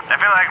 Babaloo. I'd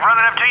be like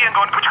running up to you and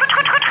going, kuch.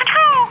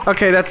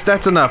 Okay,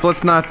 that's enough.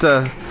 Let's not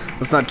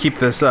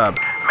keep this up.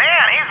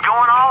 Man, he's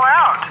going all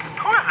out.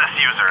 Who is this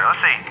user?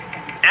 Let's see.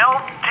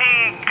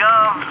 LTGov6969.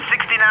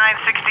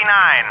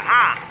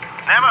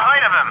 Never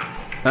heard of him.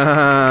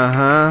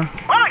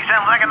 Well, he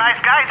sounds like a nice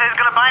guy. He said he's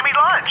going to buy me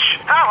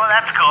lunch. Oh, well,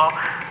 that's cool.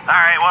 All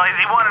right, well,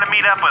 he wanted to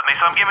meet up with me,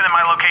 so I'm giving him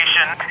my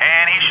location,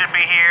 and he should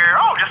be here,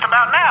 just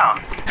about now.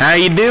 How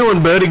you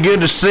doing, buddy?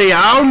 Good to see you.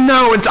 Oh,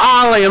 no, it's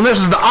Ollie, and this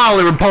is the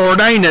Ollie Report,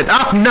 ain't it?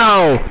 Oh,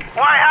 no.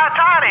 Why,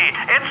 Toddy,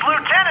 it's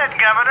Lieutenant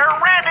Governor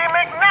Randy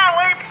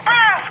McNally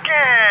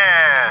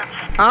Baskets.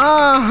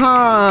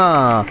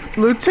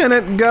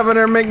 Lieutenant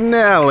Governor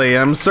McNally,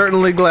 I'm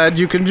certainly glad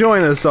you can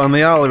join us on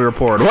the Ollie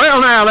Report.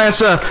 Well, now, that's,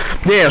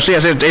 yes,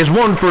 it's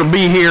wonderful to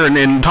be here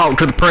and talk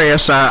to the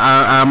press.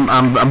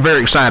 I'm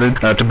very excited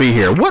to be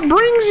here. What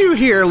brings you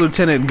here,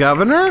 Lieutenant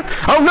Governor?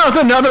 Oh,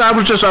 nothing. I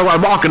was just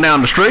walking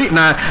down the street, and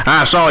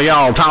I saw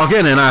y'all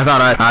talking, and I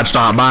thought I'd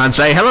stop by and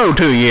say hello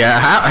to you.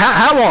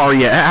 How are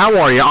you? How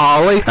are you,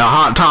 Ollie?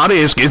 Hot Toddy,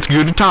 it's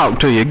good to talk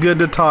to you. Good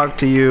to talk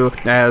to you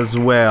as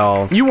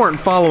well. You weren't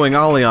following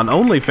Ollie on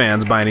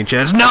OnlyFans by any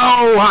chance? No,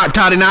 Hot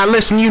Toddy. Now,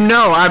 listen,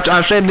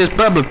 I've said this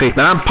publicly,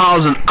 that I'm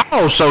pausing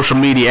all social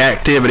media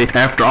activity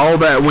after all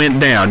that went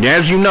down.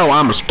 As you know,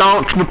 I'm a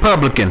staunch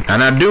Republican,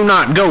 and I do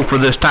not go for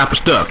this type of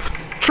stuff.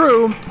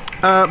 True.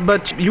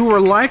 But you were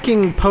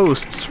liking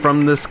posts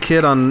from this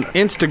kid on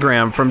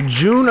Instagram from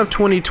June of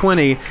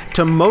 2020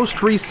 to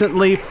most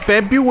recently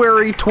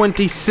February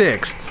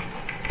 26th.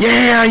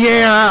 Yeah,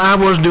 I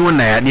was doing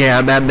that.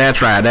 Yeah,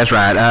 that's right.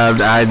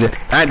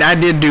 I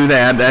did do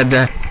that.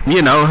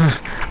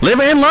 Live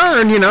and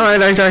learn.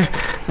 I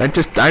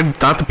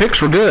thought the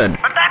pics were good.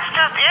 But that's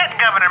just it,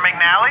 Governor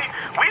McNally.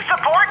 We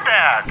support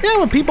that. Yeah,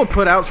 when people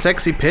put out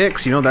sexy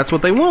pics, that's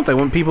what they want. They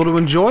want people to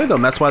enjoy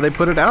them. That's why they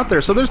put it out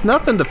there. So there's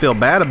nothing to feel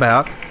bad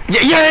about.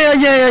 Yeah.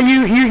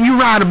 You're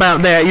right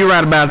about that. You're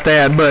right about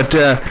that. But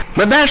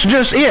that's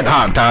just it,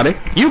 Hot Toddy.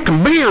 You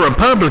can be a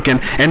Republican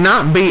and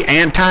not be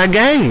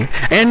anti-gay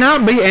and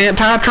not be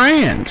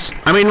anti-trans.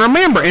 I mean,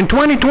 remember, in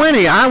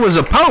 2020, I was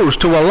opposed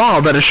to a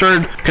law that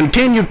assured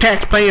continued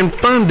tax-paying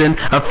funding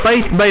of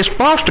faith-based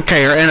foster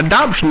care and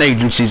adoption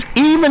agencies,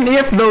 even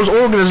if those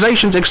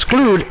organizations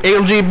exclude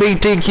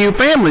LGBTQ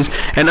families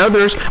and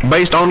others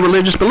based on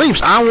religious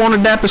beliefs. I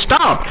wanted that to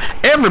stop.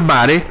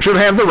 Everybody should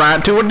have the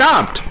right to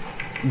adopt.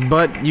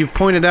 But you've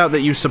pointed out that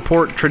you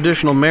support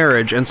traditional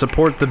marriage and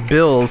support the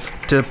bills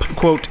to,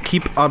 quote,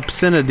 keep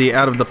obscenity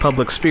out of the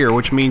public sphere,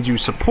 which means you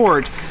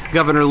support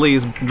Governor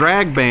Lee's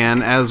drag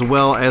ban as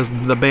well as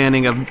the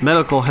banning of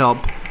medical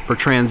help for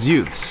trans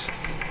youths.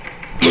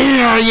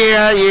 Yeah,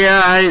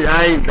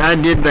 I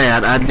did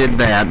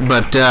that.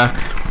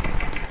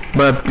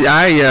 But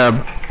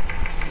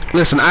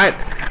listen, I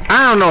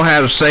don't know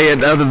how to say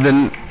it other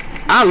than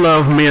I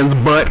love men's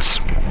butts.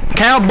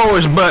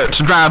 cowboys' butts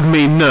drive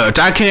me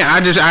nuts. I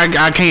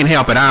can't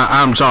help it.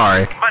 I'm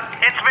sorry. But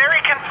it's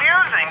very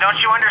confusing, don't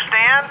you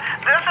understand?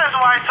 This is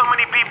why so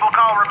many people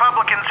call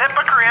Republicans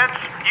hypocrites.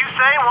 You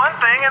say one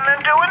thing and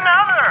then do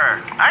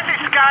another. I see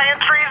sky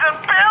and trees and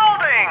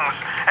buildings,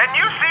 and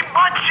you see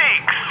butt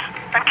cheeks.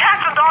 And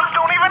cats and dogs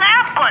don't even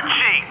have butt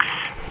cheeks.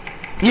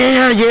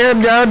 Yeah, you're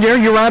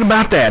right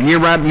about that. You're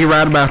right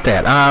about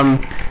that.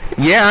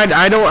 Yeah,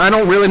 I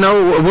don't really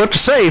know what to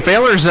say,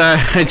 fellers.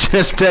 It's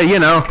just,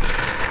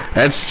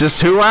 that's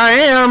just who I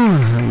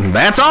am.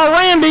 That's all,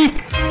 Randy.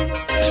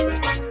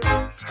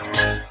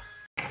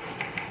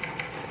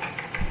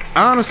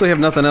 I honestly have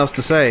nothing else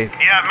to say.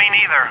 Yeah, me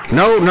neither.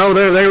 No,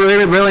 there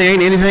really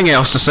ain't anything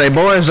else to say,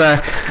 boys.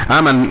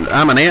 I'm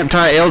an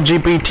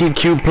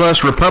anti-LGBTQ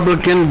plus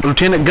Republican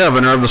lieutenant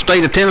governor of the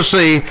state of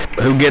Tennessee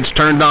who gets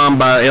turned on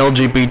by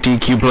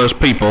LGBTQ plus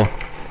people,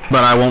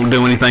 but I won't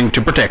do anything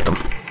to protect them.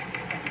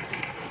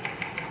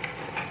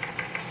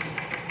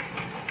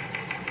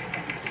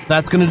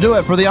 That's going to do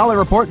it for the Ollie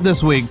Report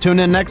this week. Tune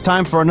in next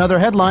time for another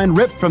headline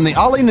ripped from the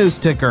Ollie News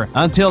Ticker.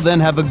 Until then,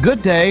 have a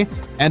good day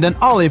and an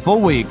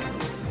Ollie-ful week.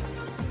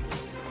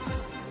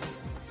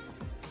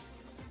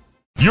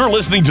 You're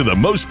listening to the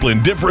most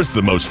splendiferous,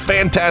 the most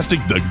fantastic,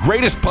 the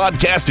greatest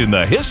podcast in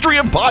the history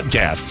of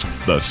podcasts,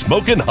 the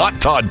Smokin Hot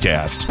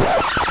Toddcast.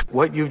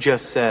 What you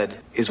just said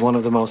is one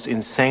of the most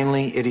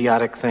insanely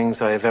idiotic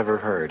things I have ever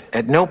heard.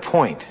 At no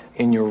point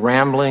in your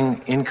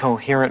rambling,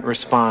 incoherent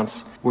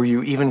response were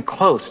you even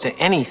close to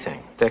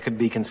anything that could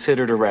be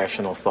considered a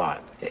rational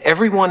thought.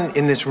 Everyone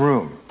in this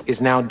room is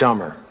now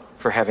dumber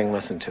for having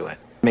listened to it.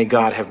 May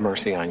God have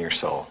mercy on your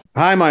soul.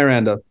 Hi,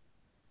 Miranda.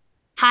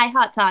 Hi,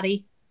 Hot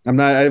Toddy. I'm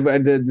not.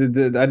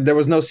 There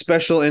was no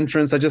special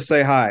entrance. I just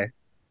say hi.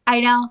 I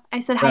know.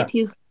 I said hi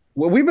too.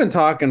 Well, we've been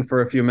talking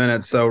for a few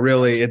minutes, so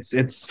really,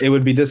 it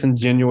would be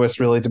disingenuous,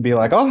 really, to be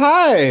like, "Oh,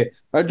 hi,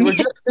 we're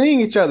just seeing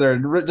each other,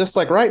 just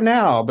like right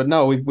now." But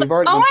no, we've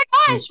already. Oh my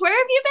gosh, where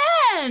have you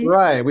been?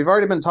 Right, we've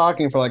already been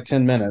talking for like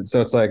 10 minutes,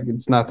 so it's like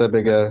it's not that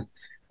big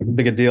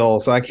a deal.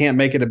 So I can't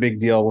make it a big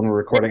deal when we're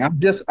recording. I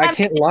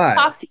can't lie.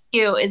 Talk to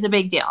you is a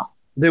big deal.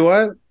 Do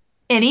what?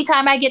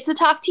 Anytime I get to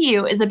talk to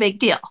you is a big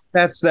deal.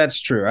 That's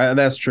true.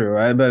 That's true.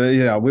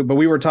 But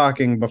we were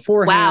talking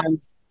beforehand. Wow.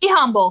 Be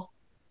humble.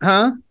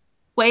 Huh?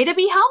 Way to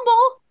be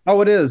humble.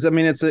 Oh, it is. I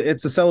mean, it's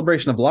a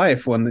celebration of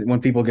life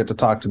when people get to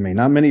talk to me.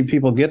 Not many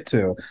people get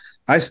to.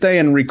 I stay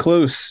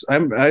recluse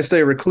in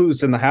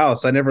the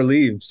house. I never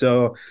leave.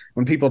 So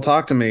when people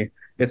talk to me,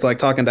 it's like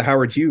talking to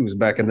Howard Hughes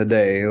back in the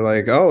day.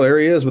 Like, oh, there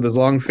he is with his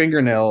long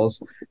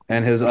fingernails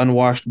and his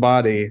unwashed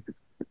body.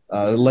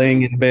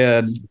 Laying in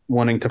bed,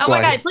 wanting to fly.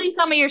 Oh my God, please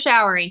tell me you're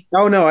showering.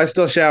 Oh no, I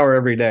still shower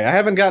every day. I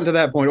haven't gotten to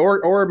that point,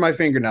 or my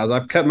fingernails.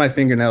 I've cut my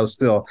fingernails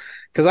still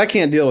because I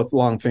can't deal with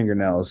long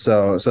fingernails.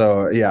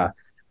 So yeah,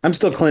 I'm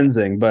still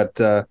cleansing,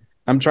 but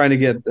I'm trying to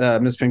get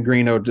Miss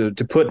Pingrino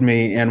to put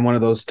me in one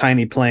of those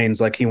tiny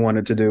planes like he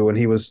wanted to do when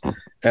he was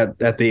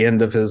at the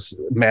end of his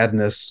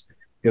madness.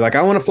 He's like,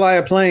 I want to fly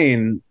a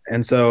plane,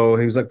 and so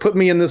he was like, put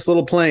me in this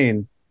little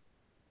plane.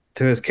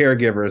 To his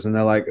caregivers, and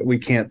they're like, we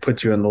can't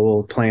put you in the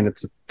little plane.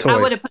 It's a toy.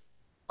 I would have put you in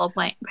the little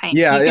plane.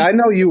 Yeah, I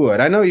know you would.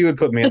 I know you would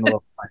put me in the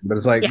little plane, but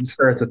it's like,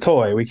 sir, it's a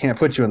toy. We can't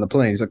put you in the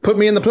plane. He's like, put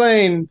me in the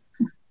plane.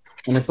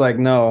 And it's like,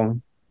 no,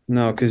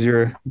 because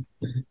you're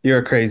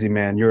a crazy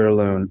man. You're a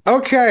loon.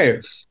 Okay,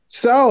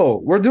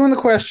 so we're doing the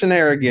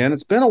questionnaire again.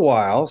 It's been a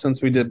while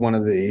since we did one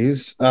of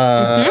these.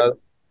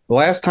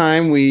 Last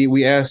time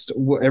we asked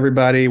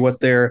everybody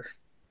what their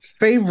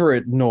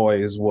favorite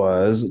noise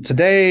was.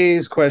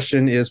 Today's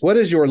question is, what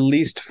is your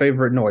least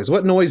favorite noise?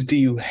 What noise do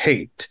you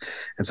hate?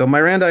 And so,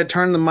 Miranda, I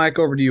turn the mic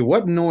over to you.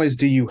 What noise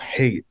do you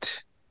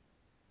hate?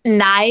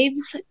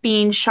 Knives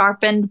being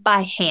sharpened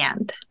by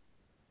hand.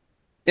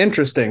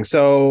 Interesting.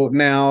 So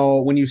now,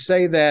 when you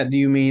say that, do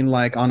you mean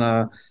like on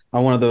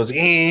one of those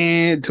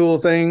tool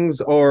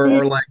things,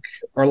 or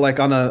like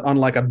on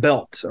a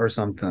belt or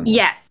something?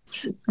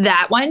 Yes,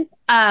 that one.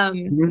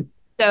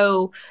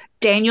 So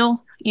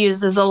Daniel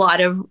uses a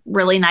lot of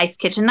really nice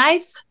kitchen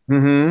knives,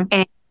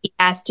 and he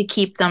has to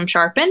keep them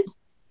sharpened.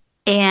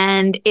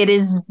 And it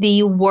is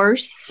the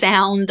worst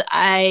sound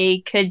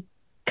I could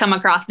come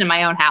across in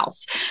my own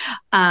house.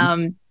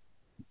 And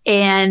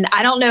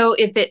I don't know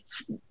if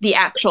it's the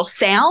actual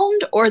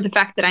sound or the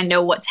fact that I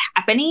know what's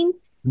happening.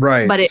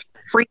 Right. But it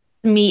freaks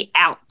me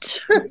out.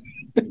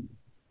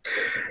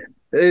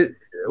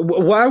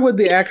 Why would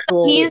the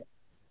actual... He's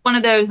one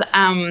of those,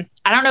 I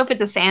don't know if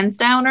it's a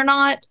sandstone or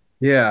not.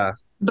 Yeah.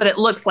 But it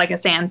looks like a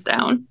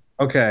sandstone.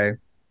 Okay.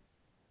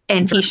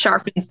 And he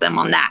sharpens them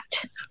on that.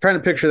 I'm trying to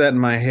picture that in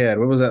my head.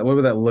 What would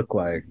that look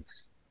like?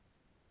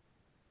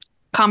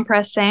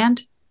 Compressed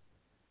sand?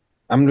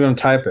 I'm going to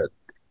type it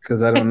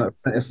because I don't know.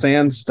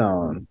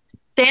 Sandstone.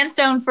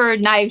 Sandstone for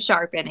knife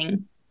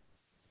sharpening.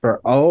 No.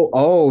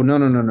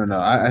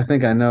 I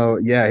think I know.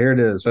 Yeah, here it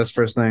is. That's the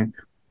first thing.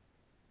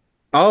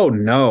 Oh,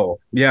 no.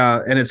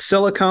 Yeah, and it's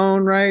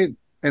silicone, right?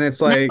 And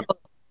it's like... No,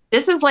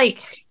 this is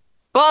like...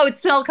 Oh,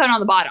 it's silicone on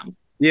the bottom.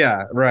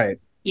 Yeah, right.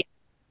 Yeah.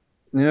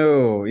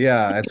 No,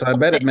 yeah. And so I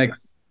bet it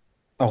makes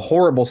a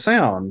horrible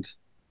sound.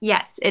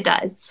 Yes, it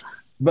does.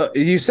 But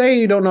you say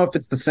you don't know if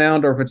it's the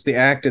sound or if it's the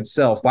act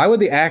itself. Why would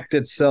the act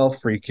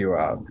itself freak you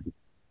out?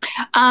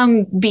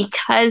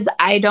 Because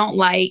I don't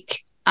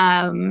like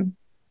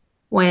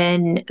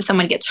when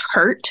someone gets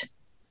hurt.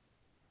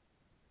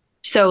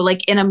 So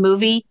like in a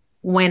movie,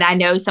 when I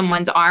know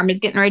someone's arm is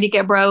getting ready to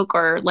get broke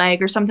or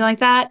leg or something like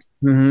that,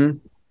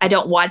 I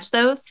don't watch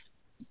those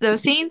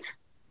scenes.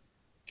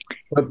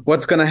 But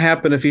what's going to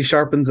happen if he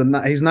sharpens a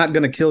knife? He's not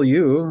going to kill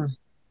you.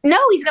 No,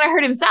 he's going to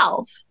hurt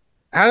himself.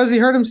 How does he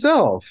hurt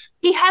himself?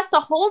 He has to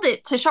hold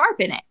it to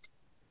sharpen it.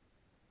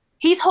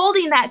 He's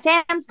holding that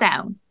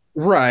sandstone.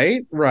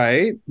 Right.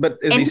 But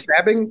is he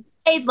stabbing?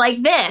 It's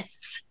like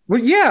this.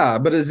 Well, yeah,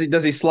 but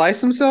does he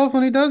slice himself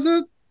when he does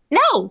it?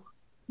 No,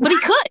 but he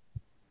could.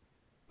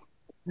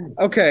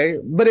 Okay,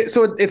 but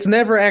it's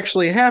never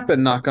actually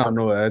happened, knock on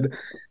wood.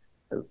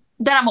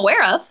 That I'm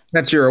aware of.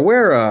 That you're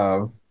aware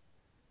of.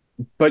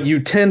 But you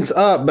tense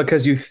up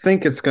because you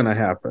think it's going to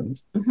happen.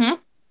 Mm-hmm.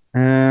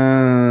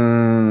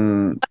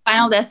 A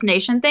Final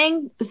Destination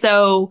thing.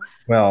 So,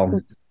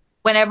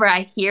 whenever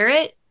I hear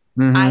it,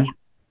 I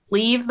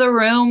leave the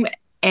room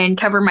and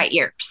cover my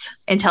ears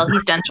until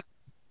he's done.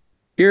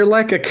 You're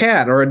like a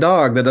cat or a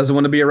dog that doesn't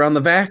want to be around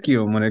the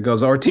vacuum when it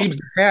goes, or Teeb's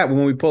the cat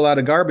when we pull out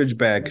a garbage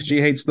bag because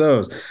she hates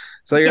those.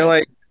 So you're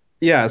like,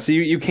 yeah, so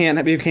you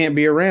can't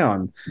be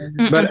around.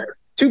 But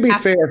to be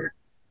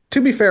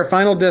fair,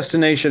 Final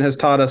Destination has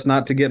taught us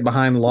not to get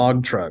behind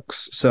log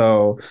trucks.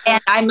 So,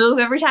 and I move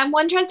every time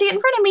one tries to get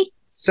in front of me.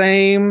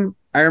 Same.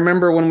 I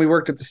remember when we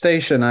worked at the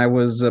station, I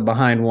was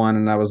behind one,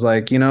 and I was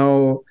like,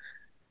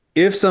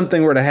 if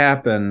something were to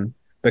happen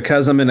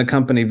because I'm in a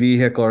company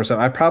vehicle or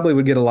something, I probably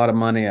would get a lot of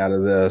money out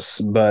of this.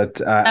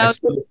 But I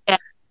still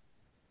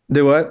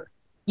do what?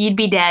 You'd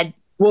be dead.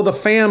 Well, the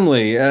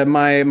family,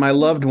 my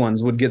loved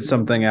ones would get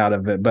something out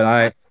of it,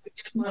 but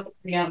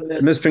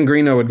Miss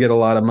Pingrino would get a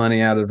lot of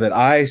money out of it.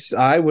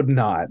 I would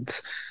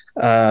not.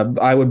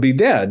 I would be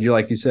dead,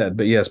 like you said.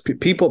 But yes,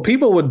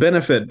 people would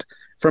benefit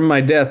from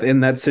my death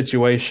in that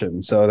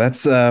situation. So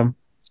that's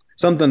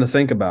something to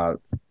think about.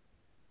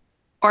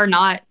 Or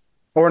not.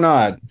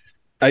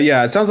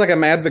 Yeah, it sounds like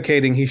I'm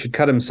advocating he should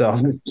cut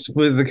himself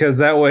because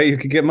that way you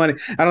could get money.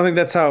 I don't think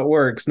that's how it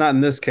works. Not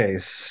in this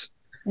case.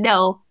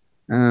 No.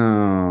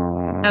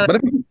 Oh. But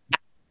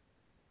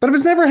if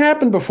it's never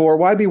happened before,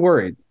 why be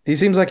worried? He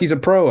seems like he's a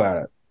pro at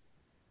it.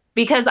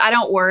 Because I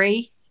don't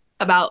worry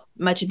about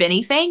much of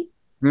anything.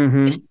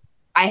 I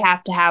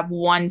have to have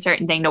one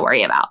certain thing to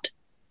worry about.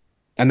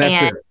 And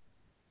that's it.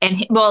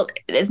 And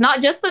it's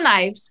not just the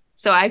knives.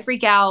 So I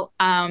freak out.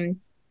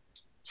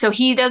 So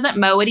he doesn't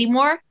mow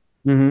anymore.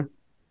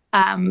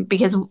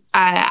 Because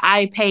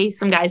I pay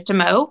some guys to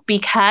mow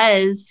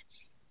because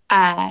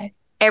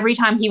every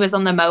time he was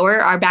on the mower,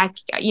 our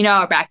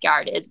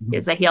backyard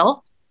is a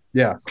hill.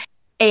 Yeah.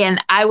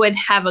 And I would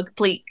have a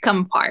complete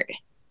come apart.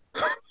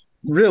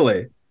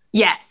 Really?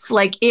 Yes.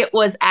 Like it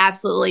was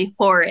absolutely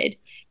horrid.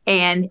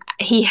 And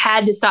he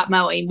had to stop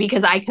mowing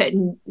because I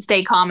couldn't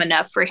stay calm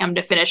enough for him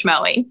to finish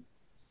mowing.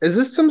 Is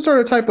this some sort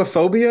of type of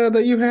phobia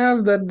that you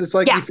have that it's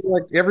like you feel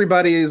like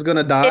everybody is going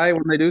to die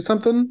when they do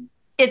something?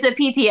 It's a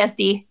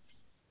PTSD.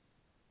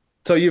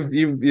 So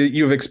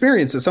you've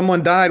experienced it.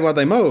 Someone died while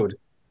they mowed.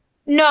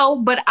 No,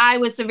 but I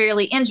was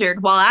severely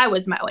injured while I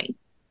was mowing.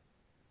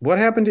 What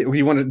happened?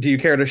 Do you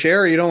care to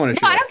share or you don't want to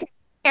share? No, I don't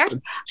care.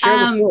 Share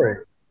the story.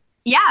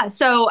 Yeah.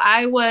 So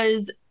I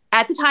was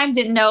at the time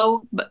didn't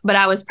know, but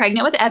I was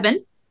pregnant with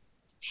Evan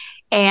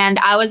and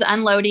I was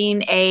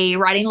unloading a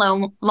riding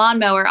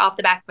lawnmower off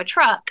the back of a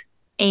truck.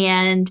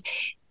 And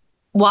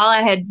while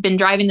I had been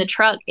driving the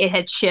truck, it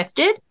had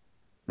shifted.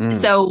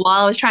 So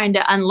while I was trying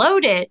to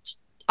unload it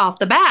off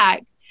the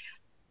back,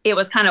 it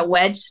was kind of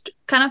wedged,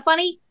 kind of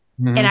funny.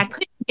 And I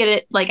couldn't get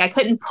it, I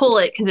couldn't pull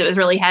it because it was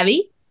really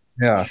heavy.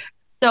 Yeah.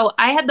 So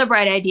I had the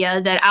bright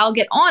idea that I'll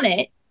get on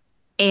it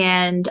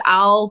and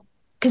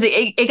because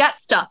it got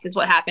stuck is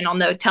what happened on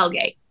the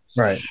tailgate.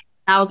 Right.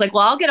 And I was like,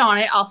 well, I'll get on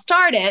it. I'll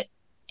start it.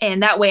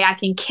 And that way I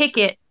can kick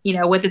it,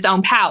 with its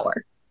own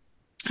power.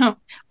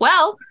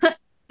 Well,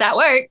 that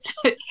worked.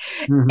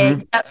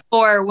 Except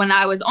for when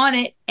I was on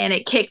it and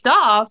it kicked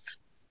off,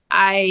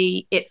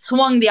 it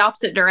swung the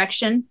opposite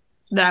direction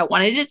that I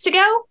wanted it to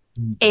go.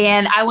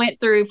 And I went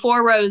through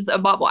 4 rows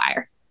of barbed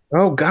wire.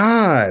 Oh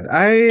God.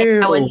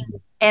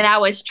 And I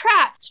was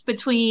trapped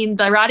between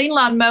the riding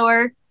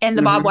lawnmower and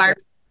the barbed wire.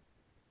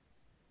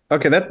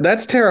 Okay,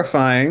 that's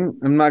terrifying.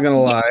 I'm not gonna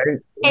lie.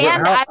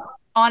 And I'm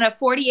on a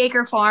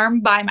 40-acre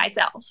farm by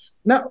myself.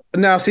 No,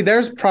 now see,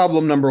 there's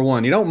problem number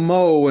 1. You don't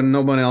mow when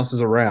no one else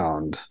is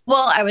around.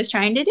 Well, I was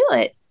trying to do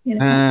it.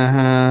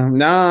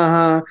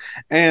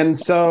 And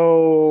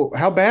so,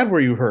 how bad were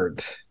you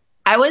hurt?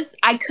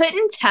 I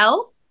couldn't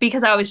tell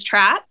because I was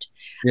trapped.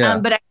 Yeah.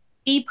 But I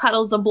see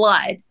puddles of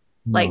blood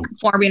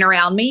forming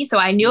around me, so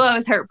I knew I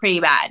was hurt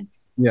pretty bad.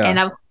 Yeah. And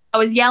I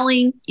was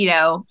yelling,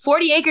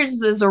 40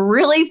 acres is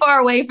really far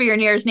away for your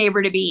nearest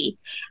neighbor to be.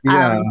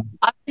 Yeah.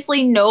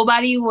 Obviously,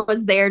 nobody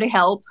was there to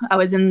help. I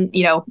was in,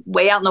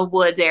 way out in the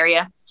woods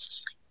area.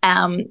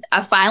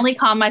 I finally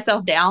calmed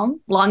myself down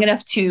long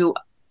enough to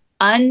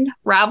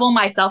unravel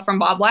myself from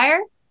barbed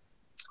wire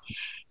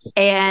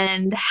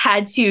and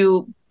had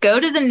to go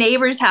to the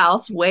neighbor's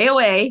house way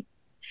away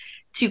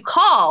to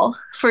call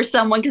for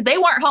someone because they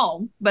weren't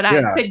home, but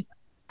I could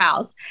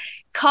house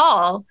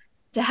call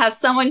to have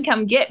someone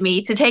come get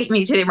me to take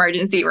me to the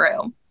emergency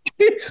room.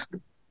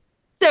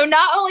 So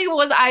not only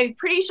was I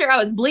pretty sure I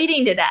was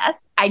bleeding to death,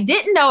 I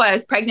didn't know I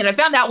was pregnant. I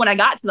found out when I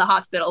got to the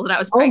hospital that I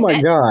was pregnant. Oh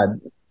my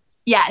God.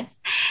 Yes.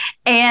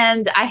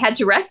 And I had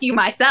to rescue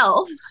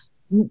myself.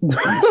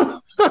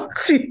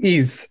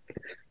 Jeez.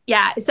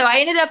 Yeah. So I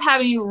ended up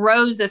having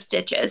rows of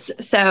stitches.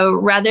 So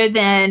rather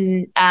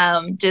than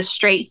just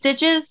straight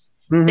stitches,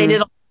 they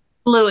did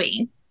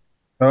gluing.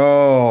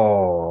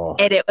 Oh.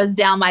 And it was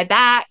down my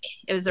back.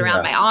 It was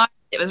around my arms.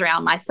 It was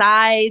around my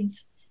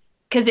sides.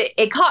 Because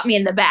it caught me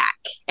in the back.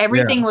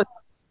 Everything was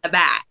in the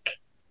back.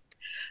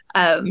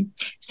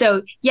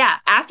 So yeah,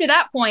 after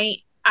that point,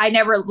 I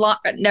never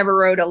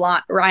rode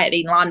a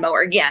riding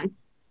lawnmower again.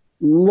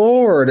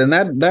 Lord, and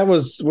that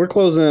was, we're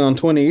closing in on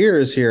 20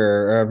 years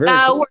here.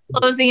 We're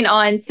closing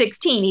on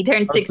 16. He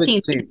turned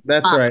 16.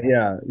 That's right.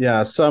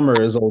 Yeah. Summer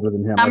is older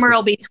than him. Summer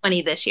will be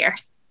 20 this year.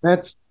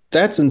 That's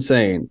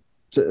insane.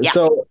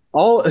 So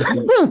what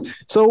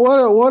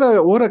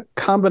a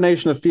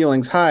combination of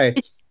feelings. Hi.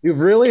 You've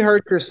really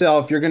hurt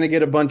yourself. You're going to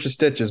get a bunch of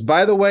stitches.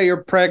 By the way,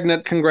 you're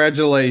pregnant.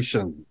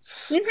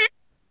 Congratulations.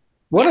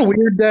 What a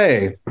weird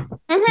day.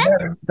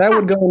 That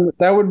would go.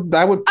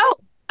 That would.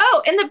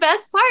 Oh, and the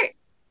best part,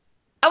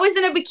 I was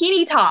in a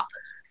bikini top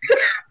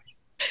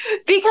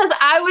because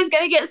I was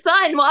going to get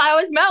sun while I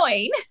was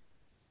mowing.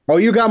 Oh,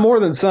 you got more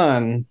than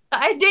sun.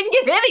 I didn't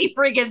get any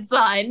freaking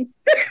sun.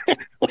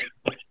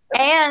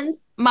 And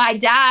my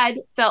dad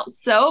felt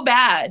so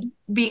bad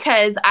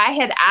because I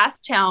had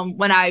asked him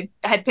when I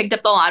had picked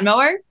up the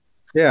lawnmower.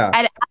 Yeah.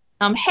 I'd asked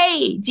him,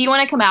 hey, do you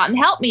want to come out and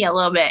help me a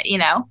little bit,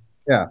 Yeah.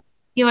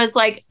 He was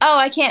like, oh,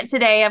 I can't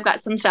today. I've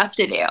got some stuff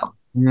to do.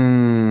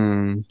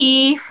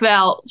 He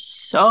felt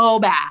so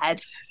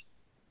bad.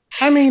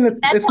 I mean,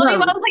 it's I not. I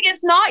was like,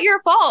 it's not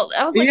your fault.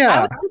 I was like,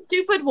 I was the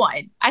stupid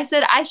one. I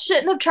said, I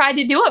shouldn't have tried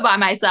to do it by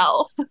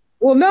myself.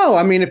 Well, no,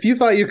 I mean, if you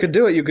thought you could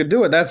do it, you could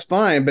do it. That's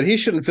fine. But he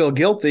shouldn't feel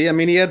guilty. I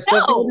mean, he had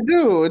stuff to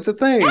do. It's a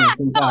thing. Yeah,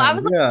 no, I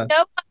was like,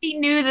 nobody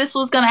knew this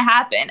was going to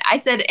happen. I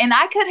said, and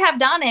I could have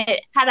done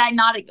it had I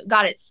not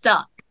got it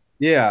stuck.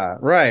 Yeah,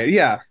 right.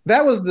 Yeah.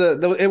 That was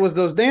it was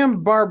those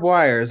damn barbed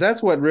wires.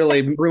 That's what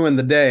really ruined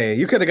the day.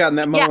 You could have gotten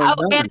that mower done.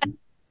 And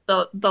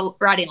the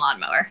riding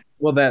lawnmower.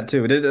 Well, that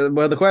too.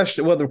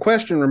 The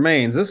question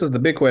remains. This is the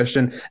big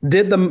question.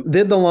 Did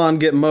the lawn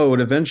get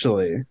mowed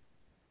eventually?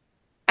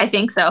 I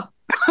think so.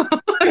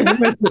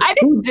 I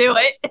didn't do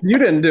it. You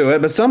didn't do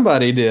it, but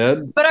somebody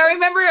did. But I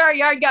remember our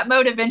yard got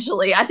mowed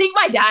eventually. I think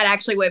my dad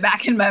actually went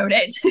back and mowed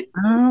it.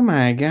 Oh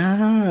my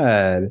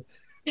God.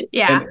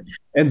 Yeah.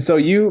 And so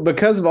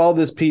because of all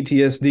this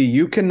PTSD,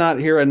 you cannot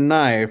hear a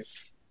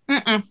knife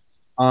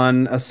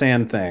on a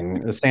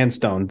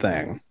sandstone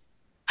thing.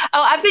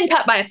 Oh, I've been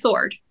cut by a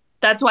sword.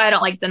 That's why I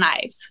don't like the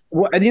knives.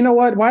 Well, you know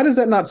what? Why does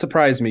that not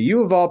surprise me?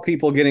 You of all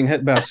people getting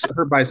hurt by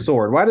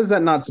sword. Why does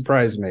that not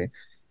surprise me?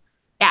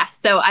 Yeah,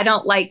 so I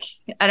don't like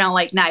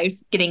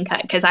knives getting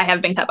cut because I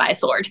have been cut by a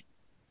sword.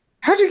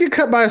 How'd you get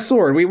cut by a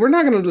sword? We're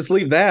not going to just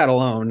leave that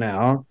alone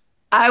now.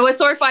 I was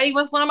sword fighting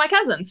with one of my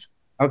cousins.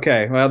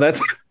 Okay, well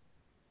that's.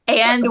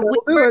 And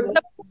that'll do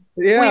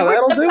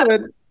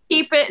it.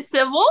 Keep it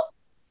civil.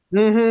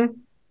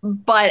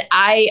 But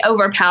I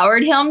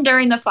overpowered him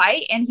during the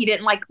fight, and he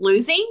didn't like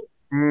losing.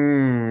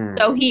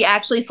 So he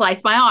actually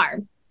sliced my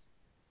arm.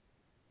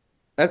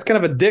 That's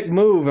kind of a dick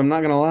move. I'm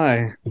not gonna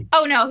lie.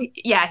 Oh no,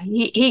 yeah,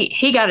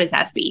 he got his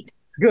ass beat.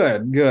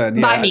 Good.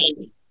 By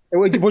me.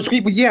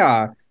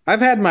 Yeah,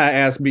 I've had my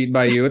ass beat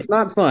by you. It's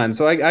not fun,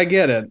 so I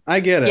get it.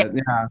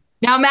 Yeah.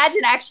 Now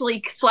imagine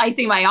actually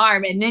slicing my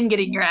arm and then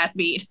getting your ass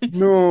beat.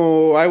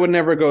 No, I would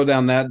never go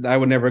down that. I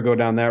would never go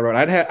down that road.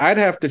 I'd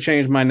have to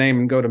change my name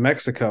and go to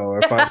Mexico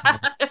if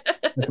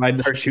I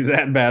hurt you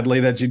that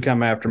badly that you'd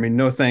come after me.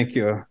 No, thank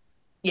you.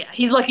 Yeah,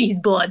 he's lucky he's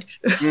blood.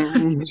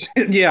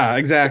 Yeah,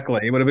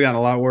 exactly. It would have gotten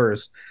a lot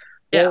worse.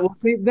 Yeah. Well,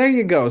 see, there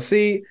you go.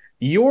 See,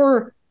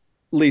 your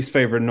least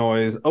favorite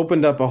noise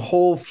opened up a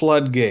whole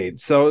floodgate.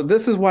 So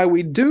this is why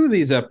we do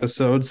these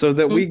episodes, so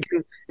that we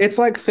can. It's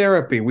like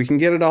therapy. We can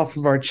get it off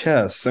of our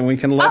chests, and we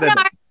can let it.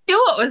 I knew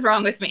what was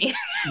wrong with me.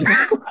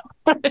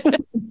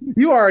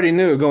 You already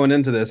knew going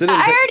into this. I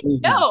already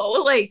know.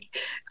 Like,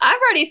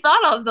 I've already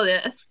thought of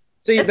this.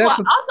 See, that's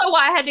also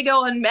why I had to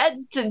go on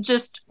meds to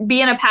just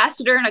be in a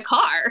passenger in a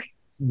car.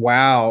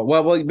 Wow.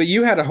 Well, but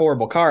you had a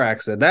horrible car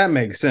accident. That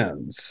makes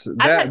sense.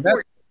 I've had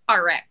 4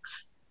 car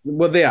wrecks.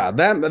 Well, yeah,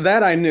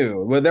 that I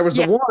knew. Well, there was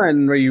the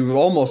one where you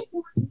almost.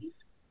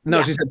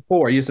 No, she said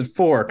 4. You said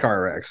 4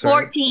 car wrecks. Right?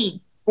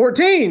 14.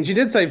 14. She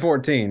did say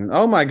 14.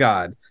 Oh my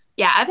God.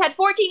 Yeah, I've had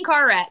 14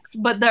 car wrecks,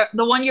 but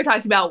the one you're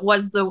talking about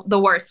was the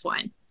worst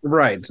one.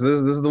 Right. So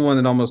this is the one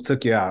that almost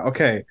took you out.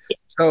 Okay.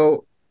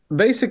 So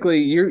basically,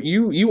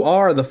 you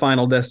are the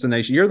final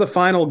destination. You're the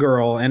final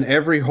girl in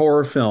every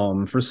horror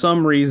film for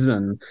some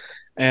reason.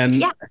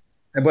 And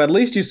but at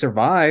least you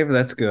survive.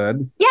 That's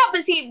good. Yeah,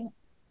 but see,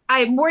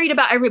 I'm worried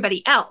about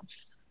everybody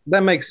else.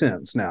 That makes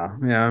sense now.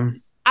 Yeah.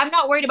 I'm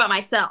not worried about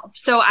myself.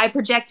 So I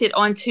project it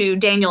onto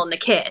Daniel and the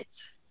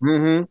kids.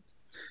 Mm-hmm.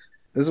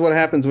 This is what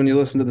happens when you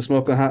listen to the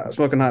Smokin Hot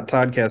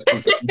Toddcast.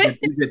 You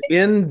get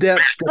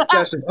in-depth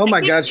discussions. Oh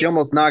my gosh, she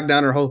almost knocked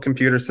down her whole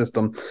computer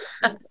system.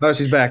 Oh,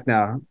 she's back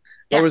now.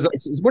 Yeah.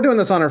 We're doing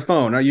this on her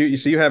phone.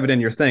 So you have it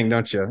in your thing,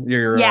 don't you? So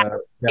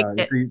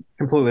you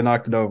completely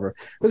knocked it over.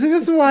 But see,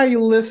 this is why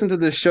you listen to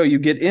this show. You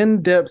get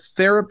in-depth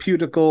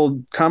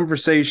therapeutical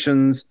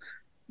conversations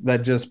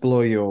that just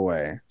blow you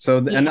away. So,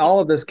 and all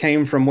of this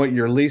came from what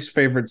your least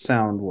favorite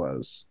sound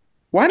was.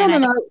 Why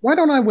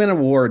don't I win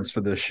awards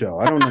for this show?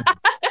 I don't know.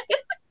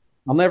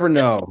 I'll never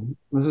know.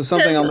 This is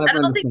something I'll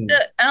never understand.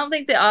 I don't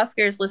think the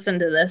Oscars listen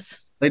to this.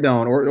 They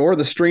don't, or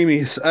the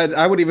Streamies.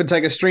 I would even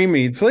take a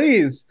Streamy.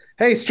 Please,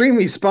 hey,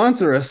 Streamy,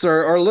 sponsor us,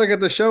 or look at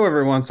the show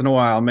every once in a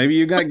while. Maybe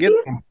you gotta give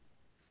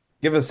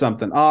us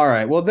something. All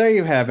right, well, there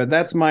you have it.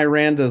 That's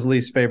Miranda's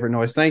least favorite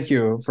noise. Thank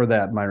you for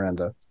that,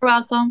 Miranda. You're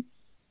welcome.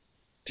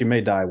 She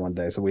may die one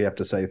day, so we have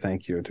to say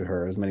thank you to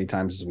her as many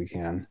times as we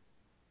can.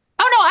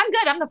 Oh, no, I'm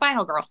good. I'm the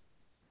final girl.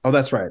 Oh,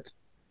 that's right.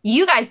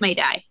 You guys may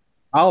die.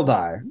 I'll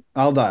die.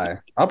 I'll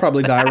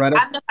probably die right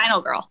after. I'm the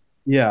final girl.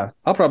 Yeah,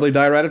 I'll probably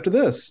die right after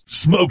this.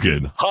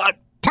 Smokin Hot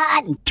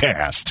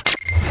Toddcast.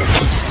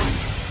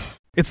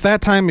 It's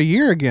that time of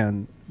year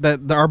again,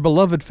 our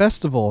beloved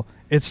festival.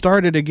 It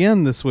started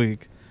again this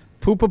week.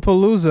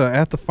 Poopapalooza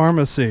at the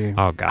pharmacy.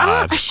 Oh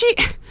God!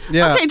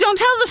 Yeah. Okay, don't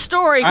tell the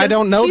story. I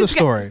don't know the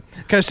story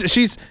because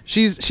she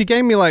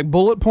gave me like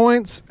bullet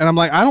points, and I'm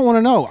like, I don't want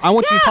to know. I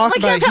want you to talk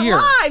about it here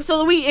live, so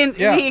that we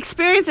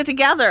experience it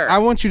together. I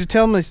want you to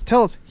tell us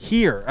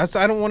here. I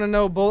don't want to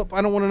know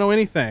I don't want to know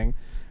anything.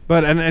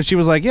 But and she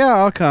was like, yeah,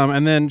 I'll come.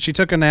 And then she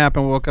took a nap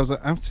and woke up. I was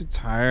like, I'm too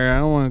tired. I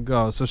don't want to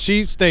go. So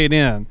she stayed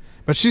in,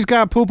 but she's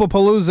got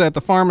Poopapalooza at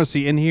the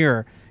pharmacy in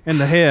here. In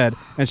the head,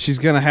 and she's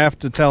gonna have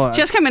to tell us.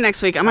 Just come in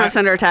next week. I'm gonna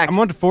send her a text. I'm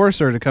going to force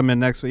her to come in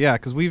next week. Yeah,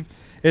 because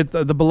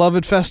the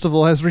beloved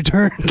festival has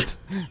returned.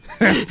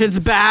 It's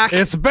back.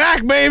 It's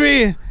back,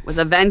 baby, with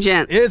a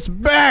vengeance. It's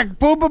back.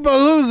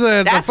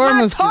 Poopapalooza at the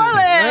pharmacy.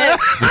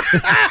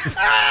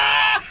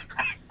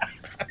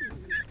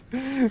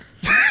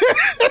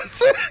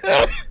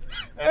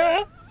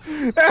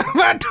 That's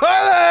my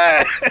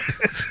toilet.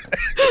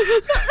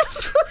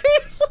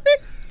 Seriously.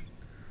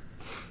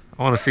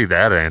 I want to see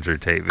that Andrew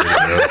Tate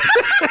video.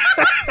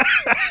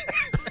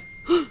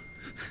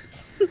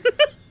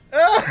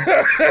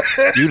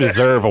 You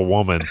deserve a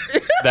woman.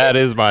 That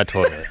is my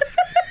toilet.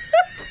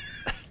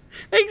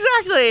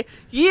 Exactly.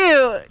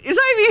 It's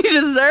not even you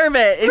deserve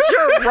it. It's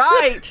your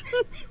right.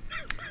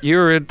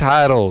 You're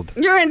entitled.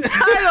 You're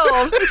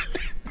entitled.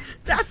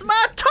 That's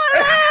my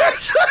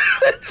toilet.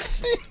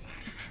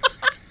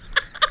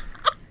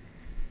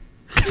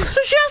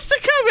 So she has to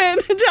come in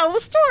and tell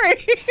the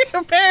story.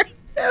 Apparently.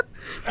 Because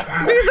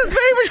it's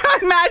very much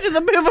hard to imagine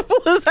the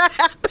Poopapalooza that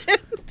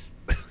happened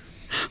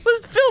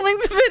was filming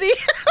the video.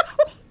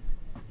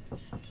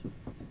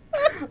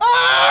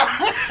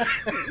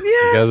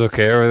 You guys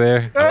okay over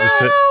there?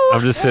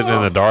 I'm just sitting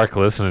in the dark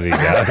listening to you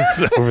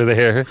guys over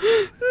there.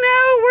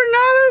 No, we're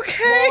not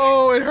okay.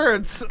 Oh, it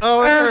hurts.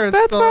 Oh, it hurts.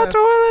 That's my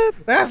toilet.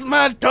 That's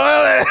my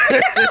toilet.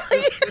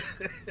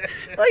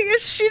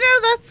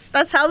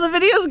 That's how the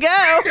videos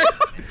go.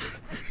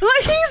 He's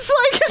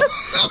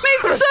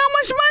made so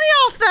much money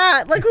off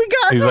that. We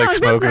got. He's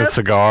smoking a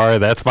cigar.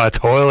 That's my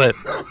toilet.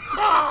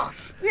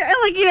 Yeah,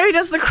 and he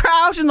does the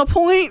crouch and the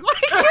point.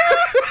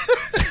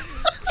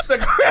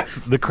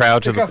 The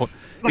crouch and the point.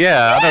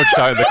 Yeah, I know what you're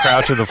talking. The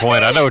crouch and the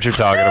point. I know what you're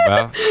talking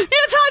about.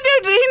 Yeah, Todd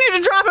knew he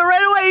needed to drop it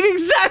right away. He knew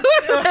exactly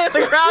what to say.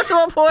 The crouch and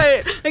the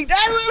point.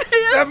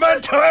 That's my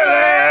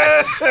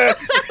toilet.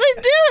 That's how they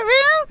do it,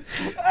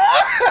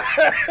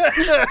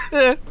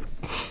 man.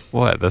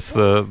 What? That's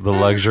the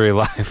luxury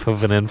life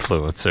of an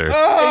influencer.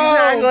 Oh,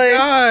 exactly.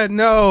 God,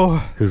 no.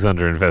 Who's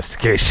under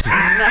investigation.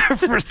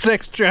 For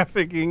sex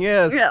trafficking,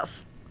 yes.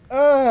 Yes.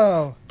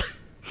 Oh,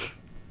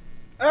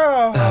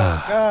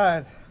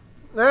 God.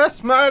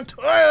 That's my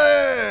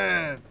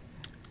toilet.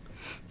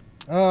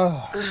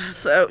 Oh.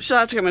 So she'll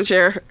have to come and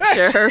share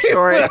her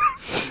story.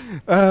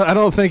 I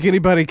don't think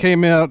anybody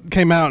came out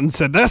and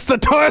said, that's the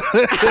toilet.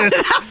 They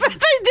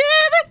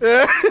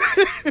did.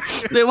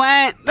 They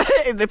went.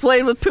 They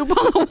played with poop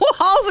on the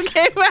walls and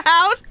came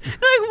out.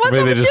 What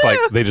Maybe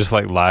they just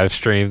live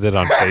streamed it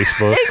on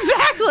Facebook.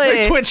 Exactly.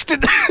 They twitched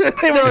it.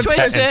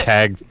 And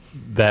tagged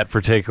that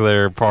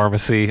particular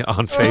pharmacy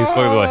on Facebook.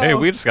 They're like, hey,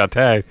 we just got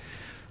tagged.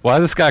 Why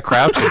is this guy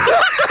crouching?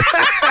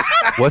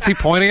 What's he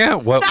pointing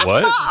at? What?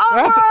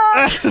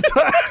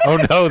 Oh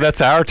no,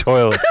 that's our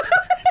toilet.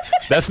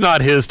 That's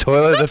not his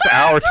toilet. That's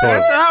our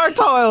toilet. That's our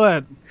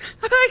toilet.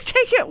 How do I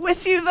take it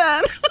with you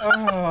then?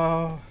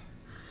 Oh.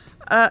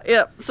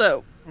 Yep.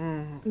 So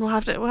we'll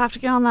have to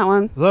get on that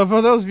one. So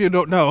for those of you who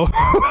don't know,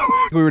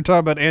 we were talking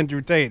about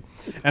Andrew Tate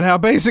and how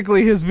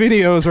basically his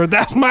videos are,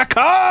 that's my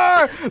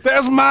car,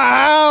 that's my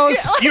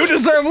house, you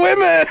deserve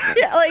women.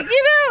 Yeah,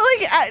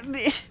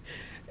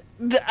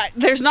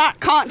 there's not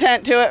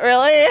content to it,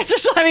 really. It's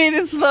just, I mean,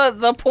 it's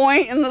the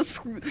point and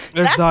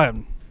There's not.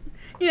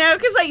 You know,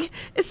 because, like,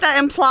 it's that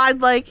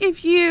implied, like,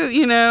 if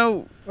you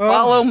know,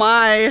 follow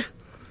my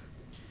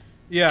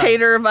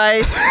tater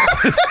advice.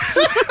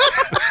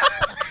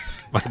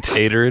 My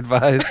tater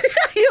advice?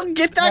 You'll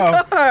get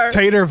that car.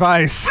 Tater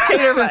Vice.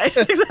 Tater Vice,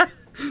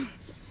 exactly.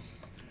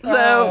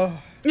 So,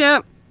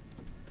 yeah,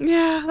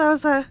 that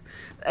was a...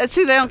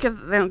 see, they don't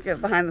get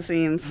behind the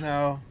scenes.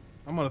 No,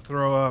 I'm going to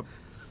throw up.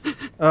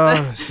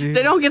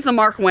 They don't get the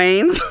Mark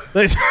Waynes.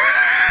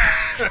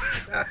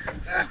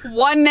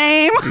 One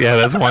name. Yeah,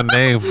 that's one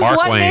name. Mark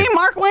Wayne. One name,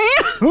 Mark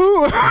Wayne.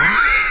 Ooh.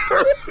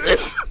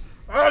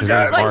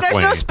 Like, there's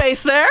no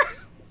space there.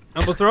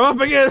 I'm going to throw up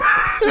again.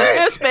 There's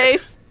no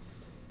space.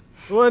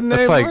 One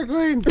name, Mark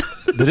Wayne.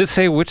 Did it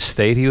say which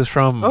state he was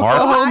from?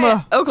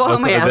 Oklahoma.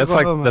 Oklahoma, yeah.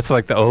 That's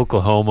like the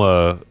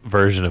Oklahoma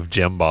version of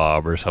Jim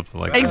Bob or something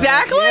like that.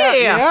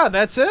 Exactly. Yeah,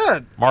 that's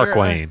it. Mark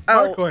Wayne.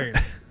 Mark Wayne.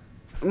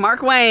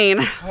 Mark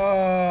Wayne.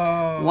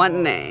 Oh.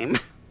 One name.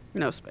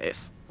 No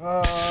space.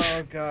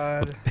 Oh,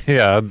 God.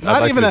 Yeah.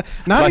 Not even a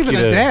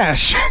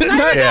dash.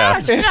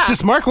 It's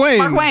just Mark Wayne.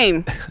 Mark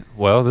Wayne.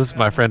 Well, this is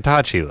my friend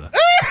Todd Sheila.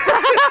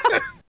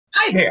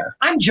 Hi there,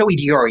 I'm Joey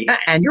Dioria,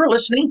 and you're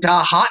listening to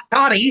Hot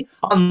Toddy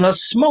on the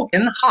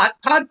Smokin Hot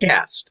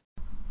Toddcast.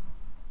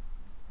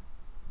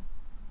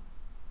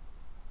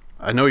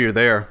 I know you're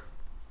there.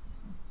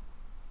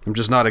 I'm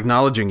just not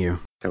acknowledging you.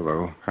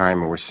 Hello,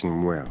 I'm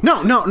Orson Welles.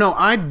 No,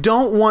 I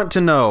don't want to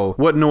know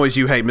what noise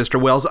you hate,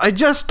 Mr. Wells. I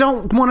just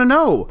don't want to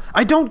know.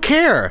 I don't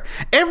care.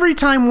 Every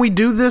time we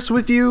do this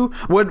with you,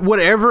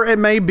 whatever it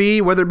may be,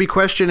 whether it be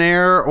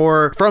Questionnaire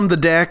or From the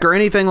Deck or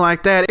anything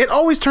like that, it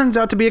always turns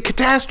out to be a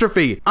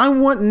catastrophe. I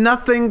want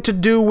nothing to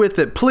do with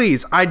it.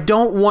 Please, I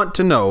don't want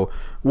to know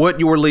what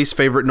your least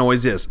favorite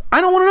noise is.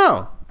 I don't want to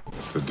know.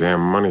 It's the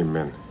damn money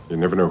men. You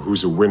never know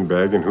who's a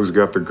windbag and who's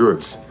got the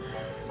goods.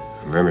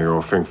 And then they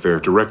all think they're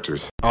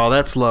directors. Oh,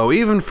 that's low,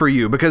 even for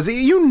you, because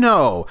you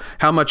know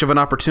how much of an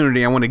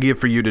opportunity I want to give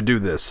for you to do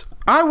this.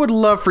 I would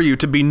love for you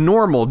to be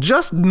normal,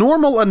 just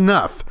normal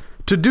enough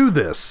to do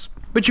this.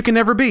 But you can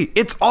never be.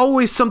 It's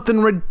always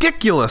something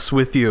ridiculous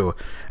with you.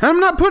 And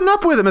I'm not putting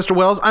up with it, Mr.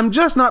 Wells. I'm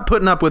just not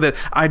putting up with it.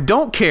 I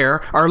don't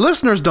care. Our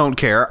listeners don't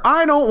care.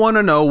 I don't want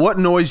to know what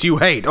noise you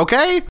hate,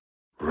 okay?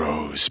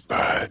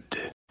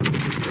 Rosebud.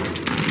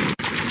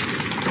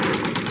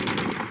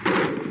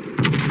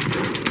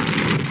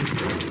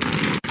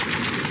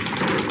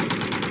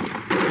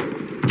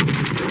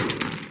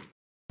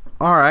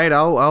 All right,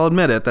 I'll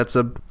admit it. That's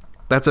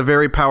a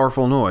very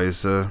powerful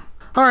noise. All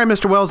right,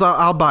 Mr. Wells,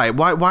 I'll buy it.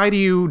 Why do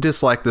you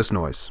dislike this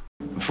noise?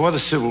 Before the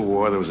Civil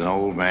War, there was an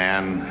old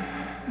man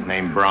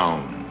named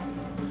Brown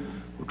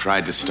who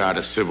tried to start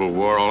a civil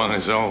war all on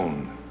his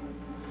own.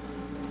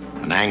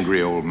 An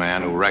angry old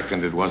man who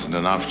reckoned it wasn't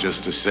enough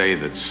just to say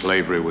that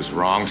slavery was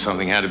wrong.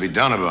 Something had to be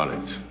done about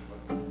it.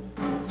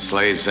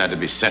 Slaves had to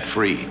be set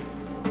free.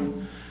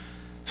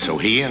 So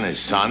he and his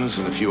sons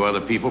and a few other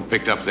people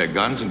picked up their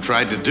guns and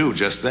tried to do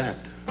just that.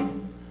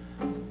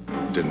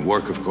 It didn't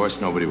work, of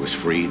course. Nobody was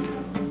freed.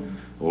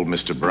 Old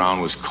Mr. Brown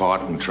was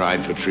caught and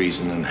tried for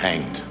treason and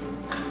hanged.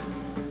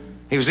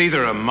 He was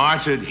either a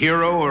martyred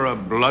hero or a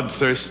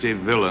bloodthirsty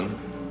villain,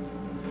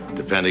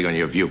 depending on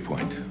your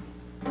viewpoint.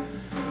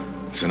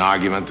 It's an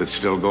argument that's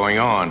still going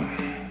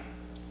on.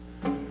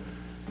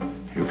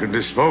 You can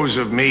dispose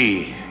of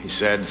me, he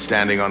said,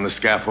 standing on the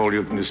scaffold.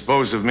 You can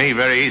dispose of me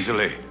very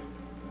easily.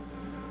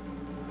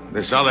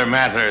 This other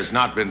matter has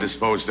not been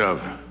disposed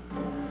of.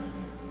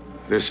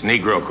 This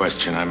Negro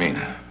question, I mean.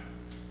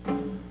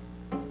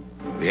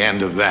 The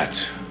end of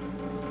that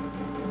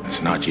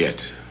is not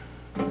yet.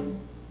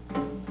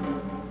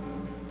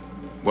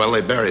 Well,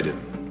 they buried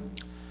him.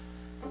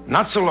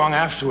 Not so long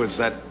afterwards,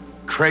 that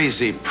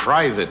crazy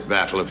private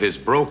battle of his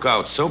broke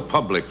out so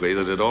publicly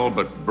that it all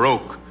but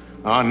broke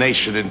our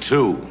nation in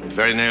two. It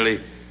very nearly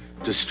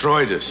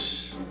destroyed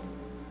us.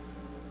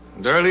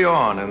 And early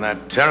on in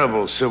that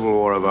terrible Civil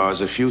War of ours,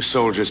 a few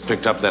soldiers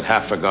picked up that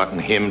half-forgotten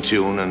hymn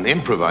tune and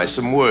improvised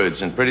some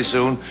words, and pretty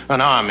soon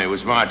an army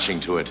was marching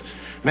to it.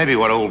 Maybe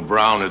what old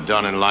Brown had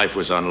done in life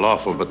was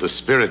unlawful, but the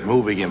spirit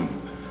moving him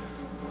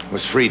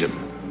was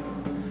freedom.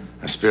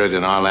 A spirit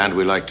in our land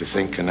we like to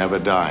think can never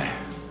die.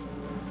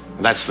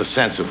 And that's the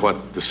sense of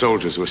what the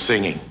soldiers were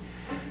singing.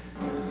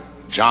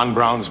 John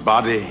Brown's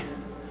body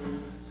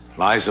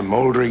lies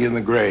a-moldering in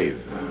the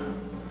grave,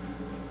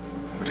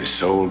 but his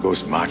soul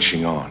goes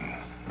marching on.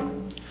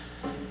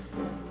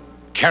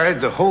 Carried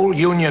the whole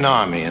Union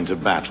Army into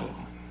battle.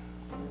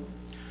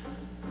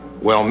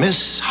 Well,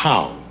 Miss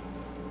Howe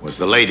was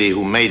the lady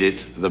who made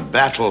it the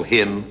battle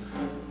hymn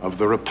of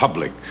the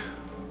Republic.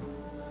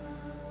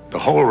 The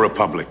whole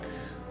Republic.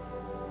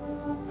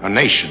 A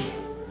nation,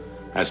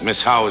 as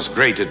Miss Howe's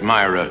great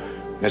admirer,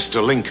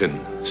 Mr.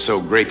 Lincoln,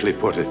 so greatly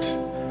put it.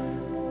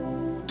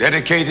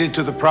 Dedicated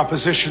to the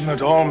proposition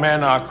that all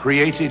men are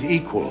created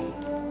equal.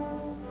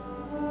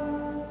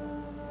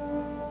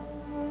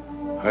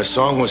 Her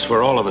song was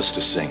for all of us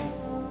to sing,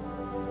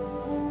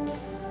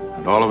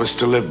 and all of us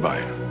to live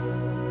by.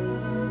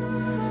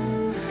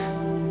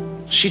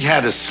 She'd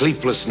had a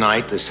sleepless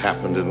night. This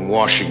happened in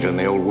Washington,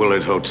 the old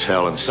Willard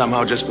Hotel, and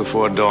somehow just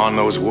before dawn,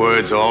 those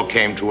words all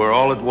came to her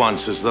all at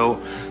once, as though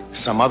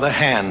some other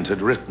hand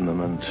had written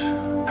them and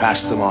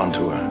passed them on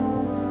to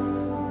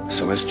her.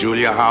 So Miss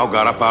Julia Howe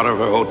got up out of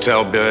her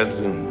hotel bed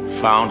and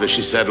found, as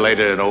she said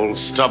later, an old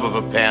stub of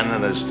a pen,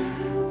 and as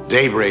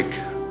daybreak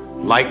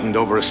lightened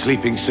over a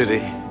sleeping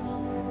city,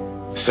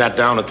 sat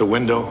down at the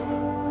window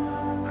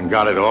and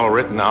got it all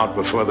written out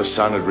before the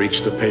sun had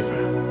reached the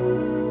paper.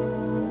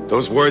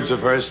 Those words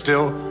of hers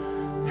still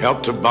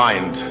help to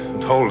bind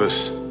and hold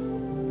us.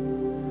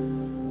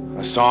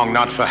 A song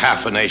not for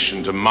half a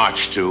nation to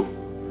march to,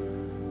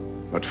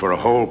 but for a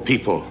whole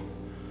people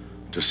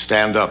to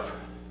stand up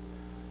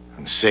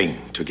and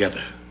sing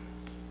together.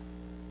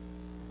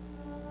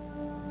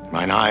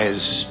 Mine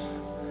eyes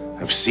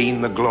have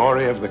seen the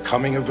glory of the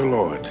coming of the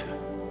Lord.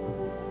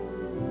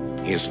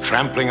 He is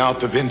trampling out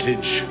the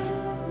vintage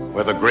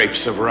where the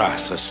grapes of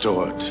wrath are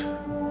stored.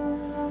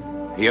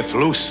 He hath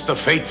loosed the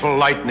fateful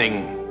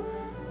lightning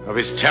of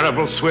his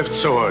terrible swift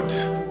sword.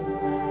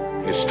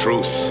 His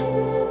truth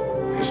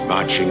is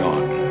marching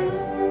on.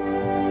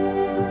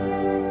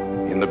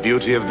 In the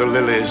beauty of the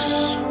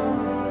lilies,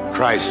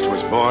 Christ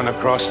was born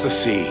across the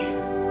sea,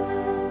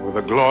 with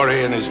a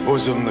glory in his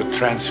bosom that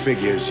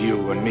transfigures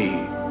you and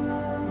me.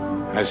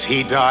 As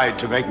he died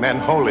to make men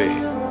holy,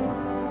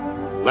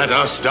 let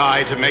us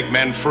die to make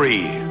men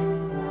free,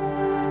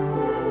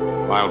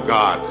 while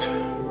God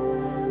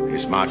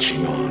is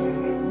marching on.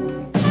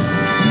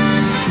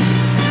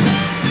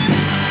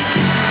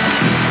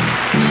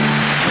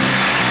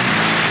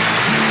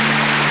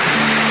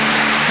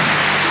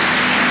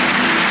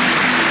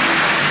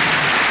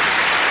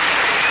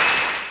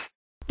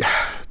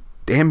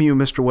 Damn you,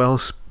 Mr.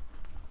 Wells.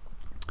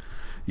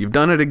 You've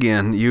done it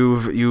again.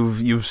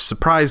 You've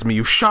surprised me.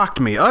 You've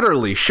shocked me,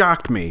 utterly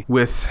shocked me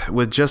with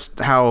just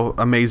how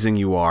amazing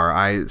you are.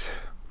 I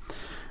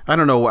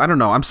don't know.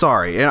 I'm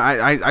sorry.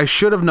 I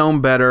should have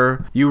known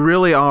better. You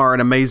really are an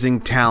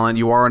amazing talent.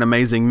 You are an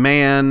amazing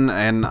man,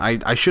 and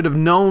I should have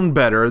known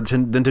better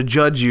than to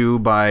judge you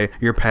by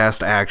your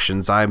past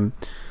actions.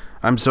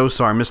 I'm so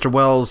sorry, Mr.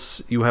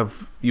 Wells. You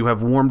have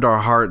warmed our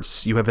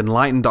hearts. You have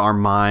enlightened our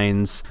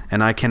minds,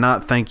 and I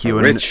cannot thank you.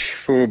 A rich,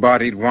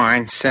 full-bodied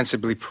wine,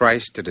 sensibly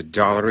priced at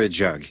 $1 a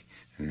jug.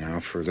 And now,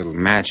 for a little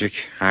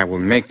magic, I will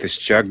make this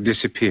jug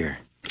disappear.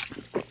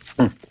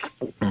 I'm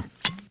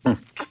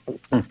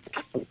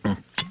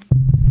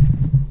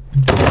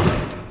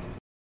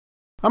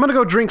gonna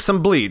go drink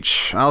some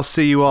bleach. I'll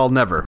see you all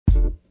never.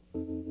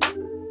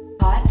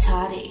 Hot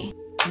Toddy.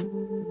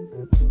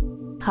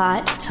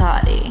 Hot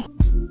Toddy.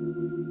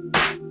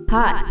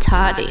 Hot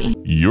Toddy.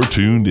 You're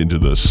tuned into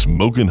the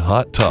Smokin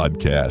Hot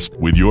Toddcast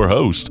with your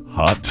host,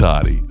 Hot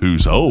Toddy,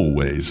 who's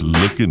always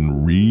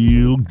looking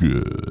real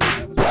good.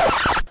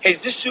 Hey,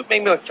 does this suit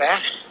make me look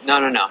fat? No.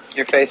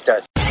 Your face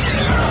does.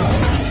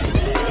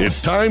 It's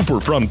time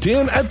for From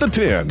 10 at the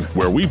 10,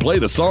 where we play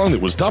the song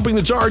that was topping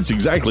the charts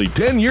exactly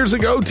 10 years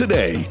ago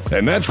today.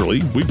 And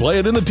naturally, we play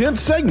it in the 10th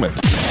segment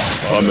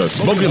on the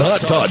Smokin Hot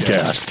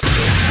Toddcast.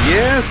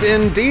 Yes,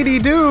 indeedy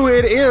do.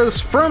 It is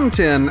From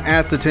 10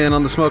 at the 10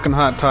 on the Smokin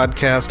Hot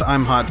Toddcast.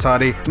 I'm Hot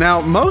Toddy.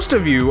 Now, most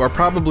of you are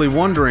probably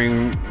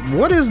wondering,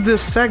 what is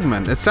this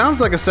segment? It sounds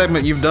like a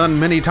segment you've done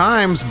many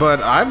times, but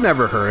I've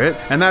never heard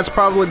it. And that's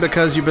probably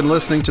because you've been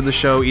listening to the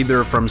show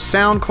either from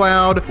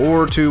SoundCloud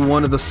or to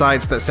one of the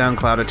sites that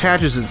SoundCloud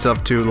attaches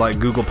itself to, like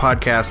Google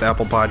Podcast,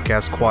 Apple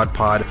Podcast,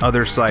 QuadPod,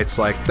 other sites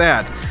like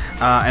that.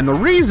 And the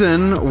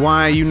reason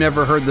why you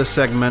never heard this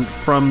segment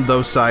from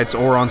those sites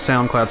or on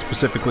SoundCloud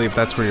specifically, if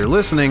that's where you're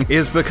listening,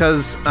 is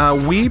because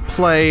we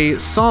play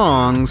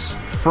songs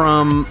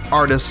from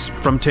artists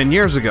from 10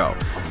 years ago.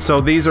 So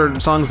these are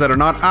songs that are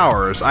not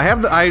ours. I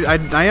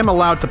am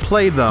allowed to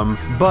play them,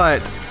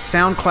 but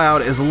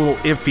SoundCloud is a little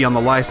iffy on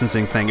the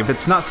licensing thing. If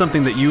it's not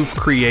something that you've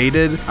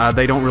created,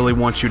 they don't really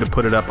want you to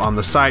put it up on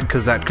the site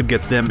because that could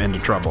get them into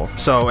trouble.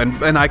 So,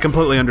 and I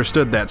completely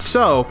understood that.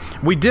 So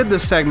we did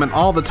this segment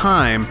all the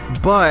time,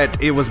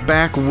 but it was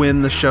back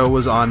when the show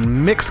was on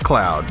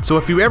Mixcloud. So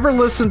if you ever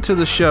listened to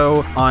the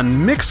show on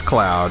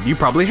Mixcloud, you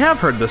probably have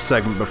heard this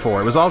segment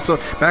before. It was also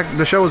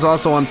the show was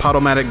also on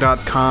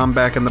Podomatic.com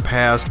back in the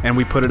past, and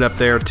we put it up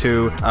there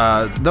too.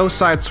 Those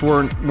sites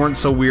weren't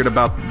so weird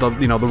about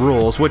the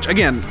rules, which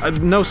again,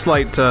 no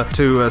slight to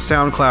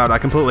SoundCloud. I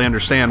completely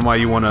understand why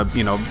you want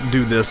to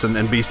do this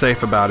and be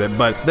safe about it,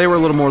 but they were a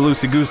little more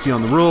loosey-goosey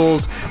on the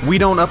rules. We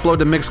don't upload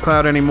to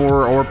Mixcloud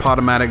anymore or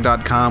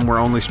Podomatic.com. We're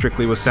only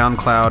strictly with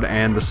SoundCloud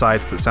and the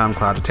sites that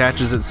SoundCloud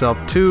attaches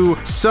itself to.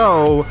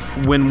 So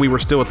when we were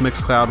still with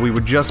Mixcloud, we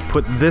would just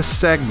put this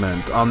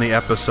segment on the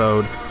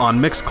episode on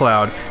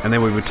Mixcloud, and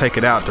then we would take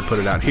it out to put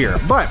it out here.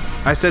 But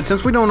I said,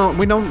 since we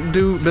don't don't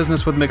do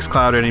business with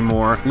Mixcloud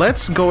anymore,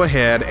 let's go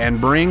ahead and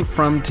bring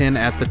From 10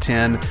 at the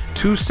 10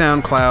 to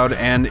SoundCloud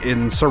and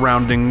in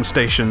surrounding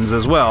stations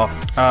as well.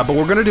 But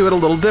we're going to do it a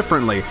little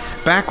differently.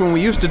 Back when we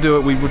used to do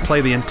it, we would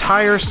play the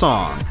entire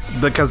song,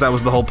 because that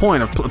was the whole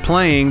point of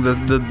playing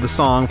the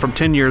song from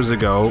 10 years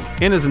ago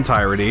in its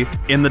entirety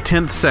in the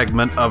 10th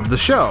segment of the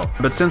show.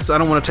 But since I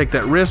don't want to take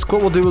that risk,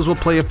 what we'll do is we'll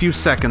play a few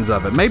seconds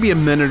of it, maybe a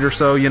minute or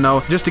so,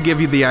 just to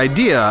give you the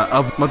idea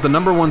of what the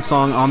number one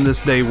song on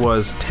this day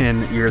was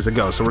 10 years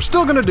ago. So we're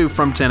still going to do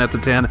From 10 at the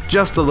 10,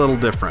 just a little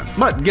different.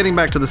 But getting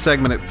back to the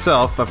segment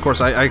itself, of course,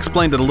 I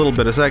explained it a little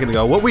bit a second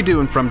ago. What we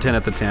do in From 10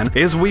 at the 10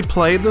 is we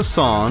play the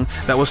song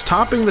that was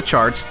topping the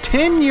charts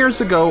 10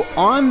 years ago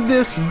on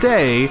this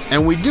day,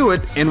 and we do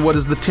it in what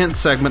is the 10th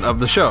segment of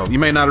the show. You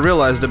may not have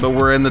realized it, but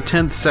we're in the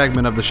 10th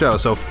segment of the show.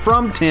 So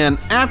From 10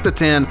 at the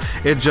 10,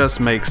 it just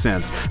makes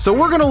sense. So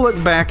we're going to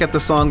look back at the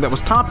song that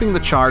was topping the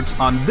charts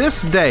on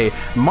this day,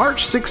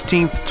 March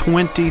 16th,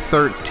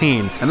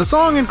 2013. And the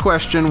song in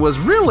question was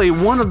really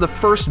one of the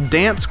first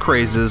dance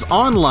crazes,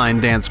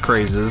 online dance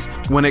crazes,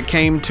 when it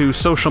came to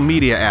social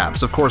media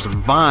apps. Of course,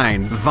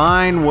 Vine.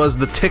 Vine was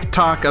the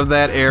TikTok of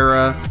that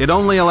era. It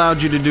only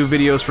allowed you to do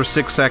videos for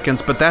 6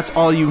 seconds, but that's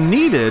all you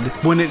needed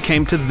when it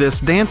came to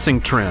this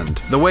dancing trend.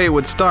 The way it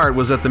would start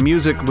was that the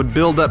music would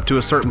build up to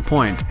a certain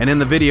point, and in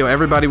the video,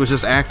 everybody was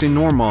just acting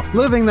normal,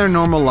 living their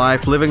normal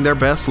life, living their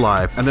best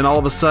life. And then all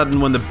of a sudden,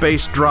 when the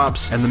bass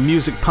drops and the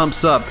music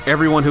pumps up,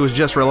 everyone who was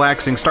just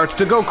relaxing starts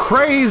to go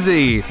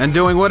crazy and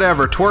doing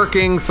whatever,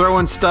 twerking,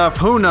 throwing stuff,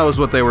 who knows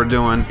what they were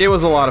doing. It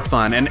was a lot of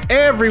fun, and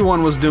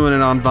everyone was doing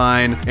it on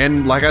Vine.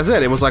 And like I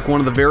said, it was like one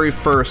of the very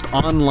first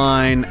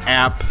online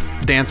app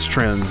dance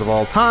trends of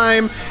all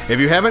time. If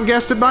you haven't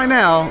guessed it by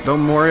now,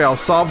 don't worry, I'll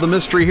solve the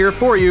mystery here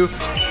for you.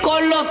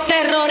 Con los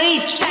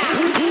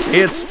terroristas.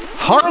 It's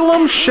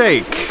Harlem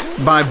Shake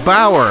by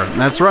Bauer.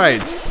 That's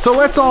right. So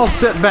let's all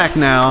sit back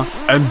now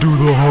and do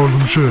the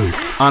Harlem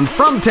Shake on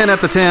From 10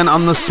 at the 10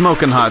 on the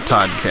Smokin Hot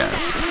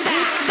Toddcast.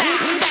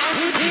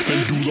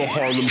 And do the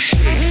Harlem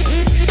Shake.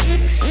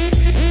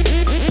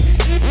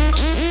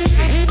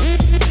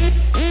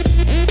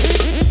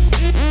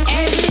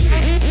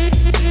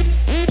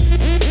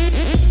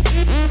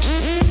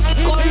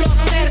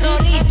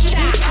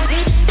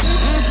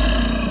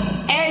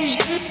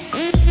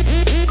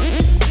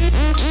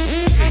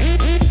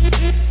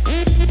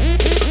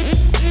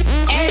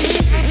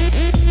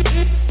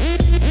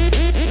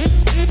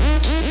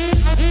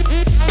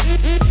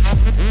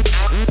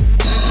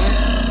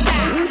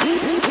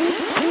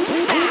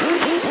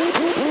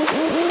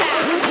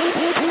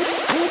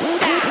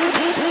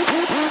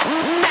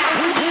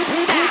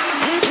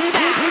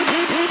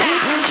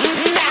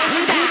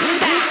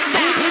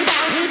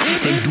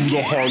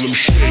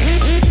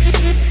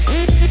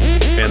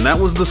 And that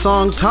was the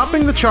song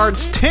topping the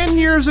charts 10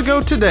 years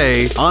ago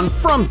today on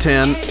From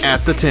 10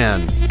 at the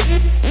 10.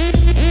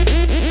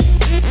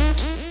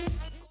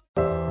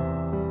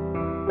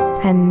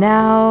 And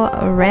now,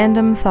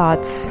 Random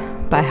Thoughts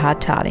by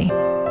Hot Toddy.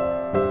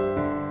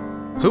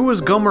 Who was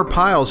Gomer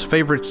Pyle's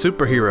favorite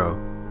superhero?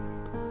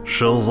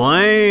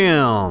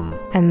 Shazam!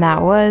 And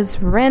that was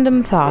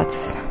Random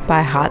Thoughts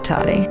by Hot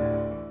Toddy.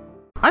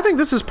 I think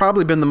this has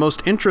probably been the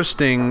most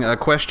interesting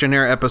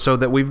questionnaire episode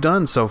that we've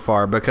done so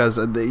far, because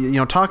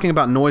talking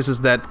about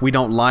noises that we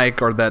don't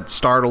like or that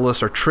startle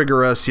us or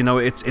trigger us,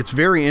 it's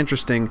very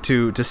interesting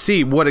to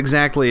see what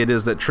exactly it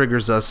is that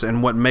triggers us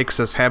and what makes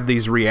us have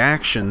these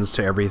reactions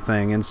to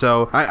everything. And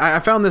so I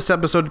found this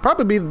episode to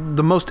probably be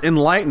the most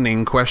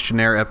enlightening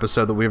questionnaire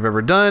episode that we've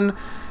ever done.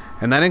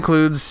 And that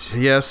includes,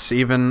 yes,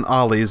 even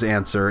Ollie's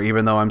answer,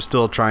 even though I'm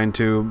still trying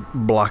to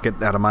block it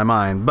out of my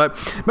mind. But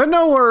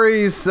no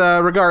worries,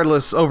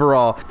 regardless,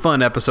 overall,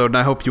 fun episode, and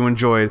I hope you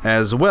enjoyed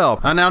as well.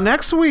 Now,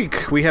 next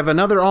week, we have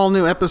another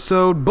all-new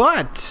episode,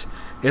 but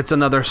it's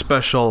another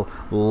special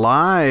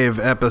live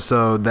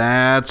episode.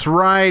 That's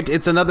right,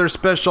 it's another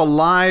special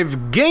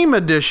live game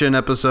edition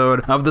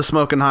episode of the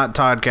Smokin Hot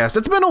Toddcast.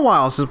 It's been a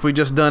while since we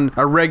just done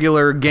a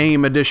regular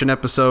game edition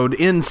episode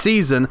in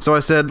season, so I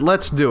said,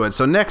 let's do it.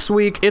 So next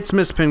week, it's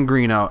Miss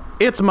Pingrino,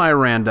 it's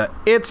Miranda,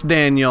 it's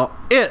Daniel,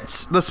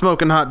 it's the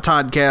Smokin Hot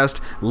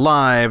Toddcast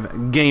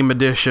live game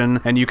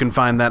edition, and you can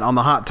find that on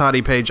the Hot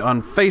Toddy page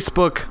on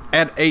Facebook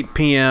at 8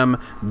 p.m.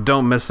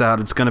 Don't miss out,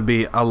 it's going to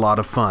be a lot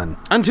of fun.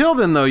 Until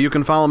then, though, you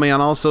can follow me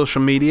on all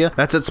social media.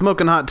 That's at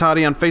Smokin Hot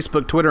Toddy on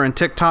Facebook, Twitter, and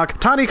TikTok.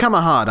 Toddy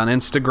Hot on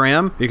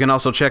Instagram. You can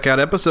also check out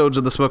episodes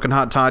of the Smokin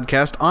Hot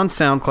Toddcast on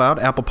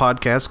SoundCloud, Apple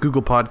Podcasts,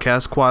 Google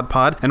Podcasts,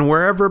 QuadPod, and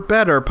wherever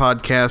better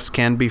podcasts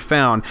can be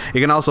found.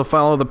 You can also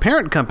follow the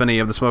parent company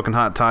of the Smokin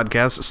Hot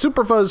Toddcast,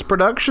 Superfuzz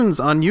Productions,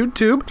 on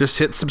YouTube. Just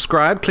hit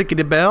subscribe,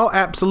 clickety the bell,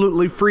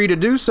 absolutely free to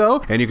do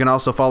so. And you can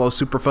also follow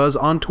Superfuzz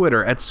on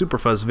Twitter at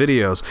Superfuzz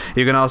Videos.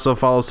 You can also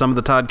follow some of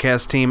the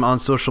Toddcast team on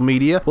social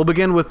media. We'll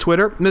begin with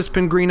Twitter, Miss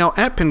Pingrino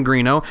at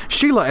Pingrino,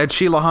 Sheila at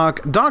Sheila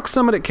Hawk, Doc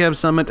Summit at Kev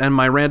Summit, and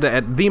Miranda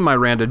at The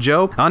Miranda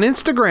Joe. On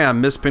Instagram,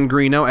 Miss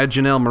Pingrino at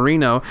Janelle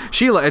Marino,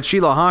 Sheila at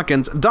Sheila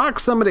Hawkins, Doc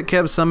Summit at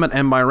Kev Summit,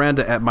 and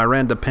Miranda at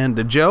Miranda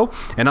Panda Joe.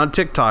 And on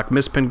TikTok,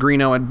 Miss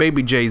Pingrino at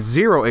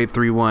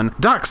BabyJ0831,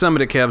 Doc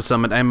Summit at Kev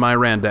Summit, and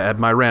Miranda at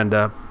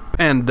Miranda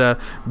Panda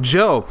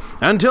Joe.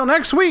 Until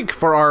next week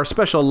for our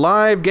special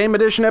live game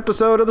edition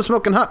episode of the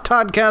Smokin' Hot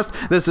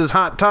Toddcast, this is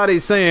Hot Toddy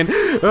saying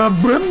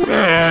bye-bye.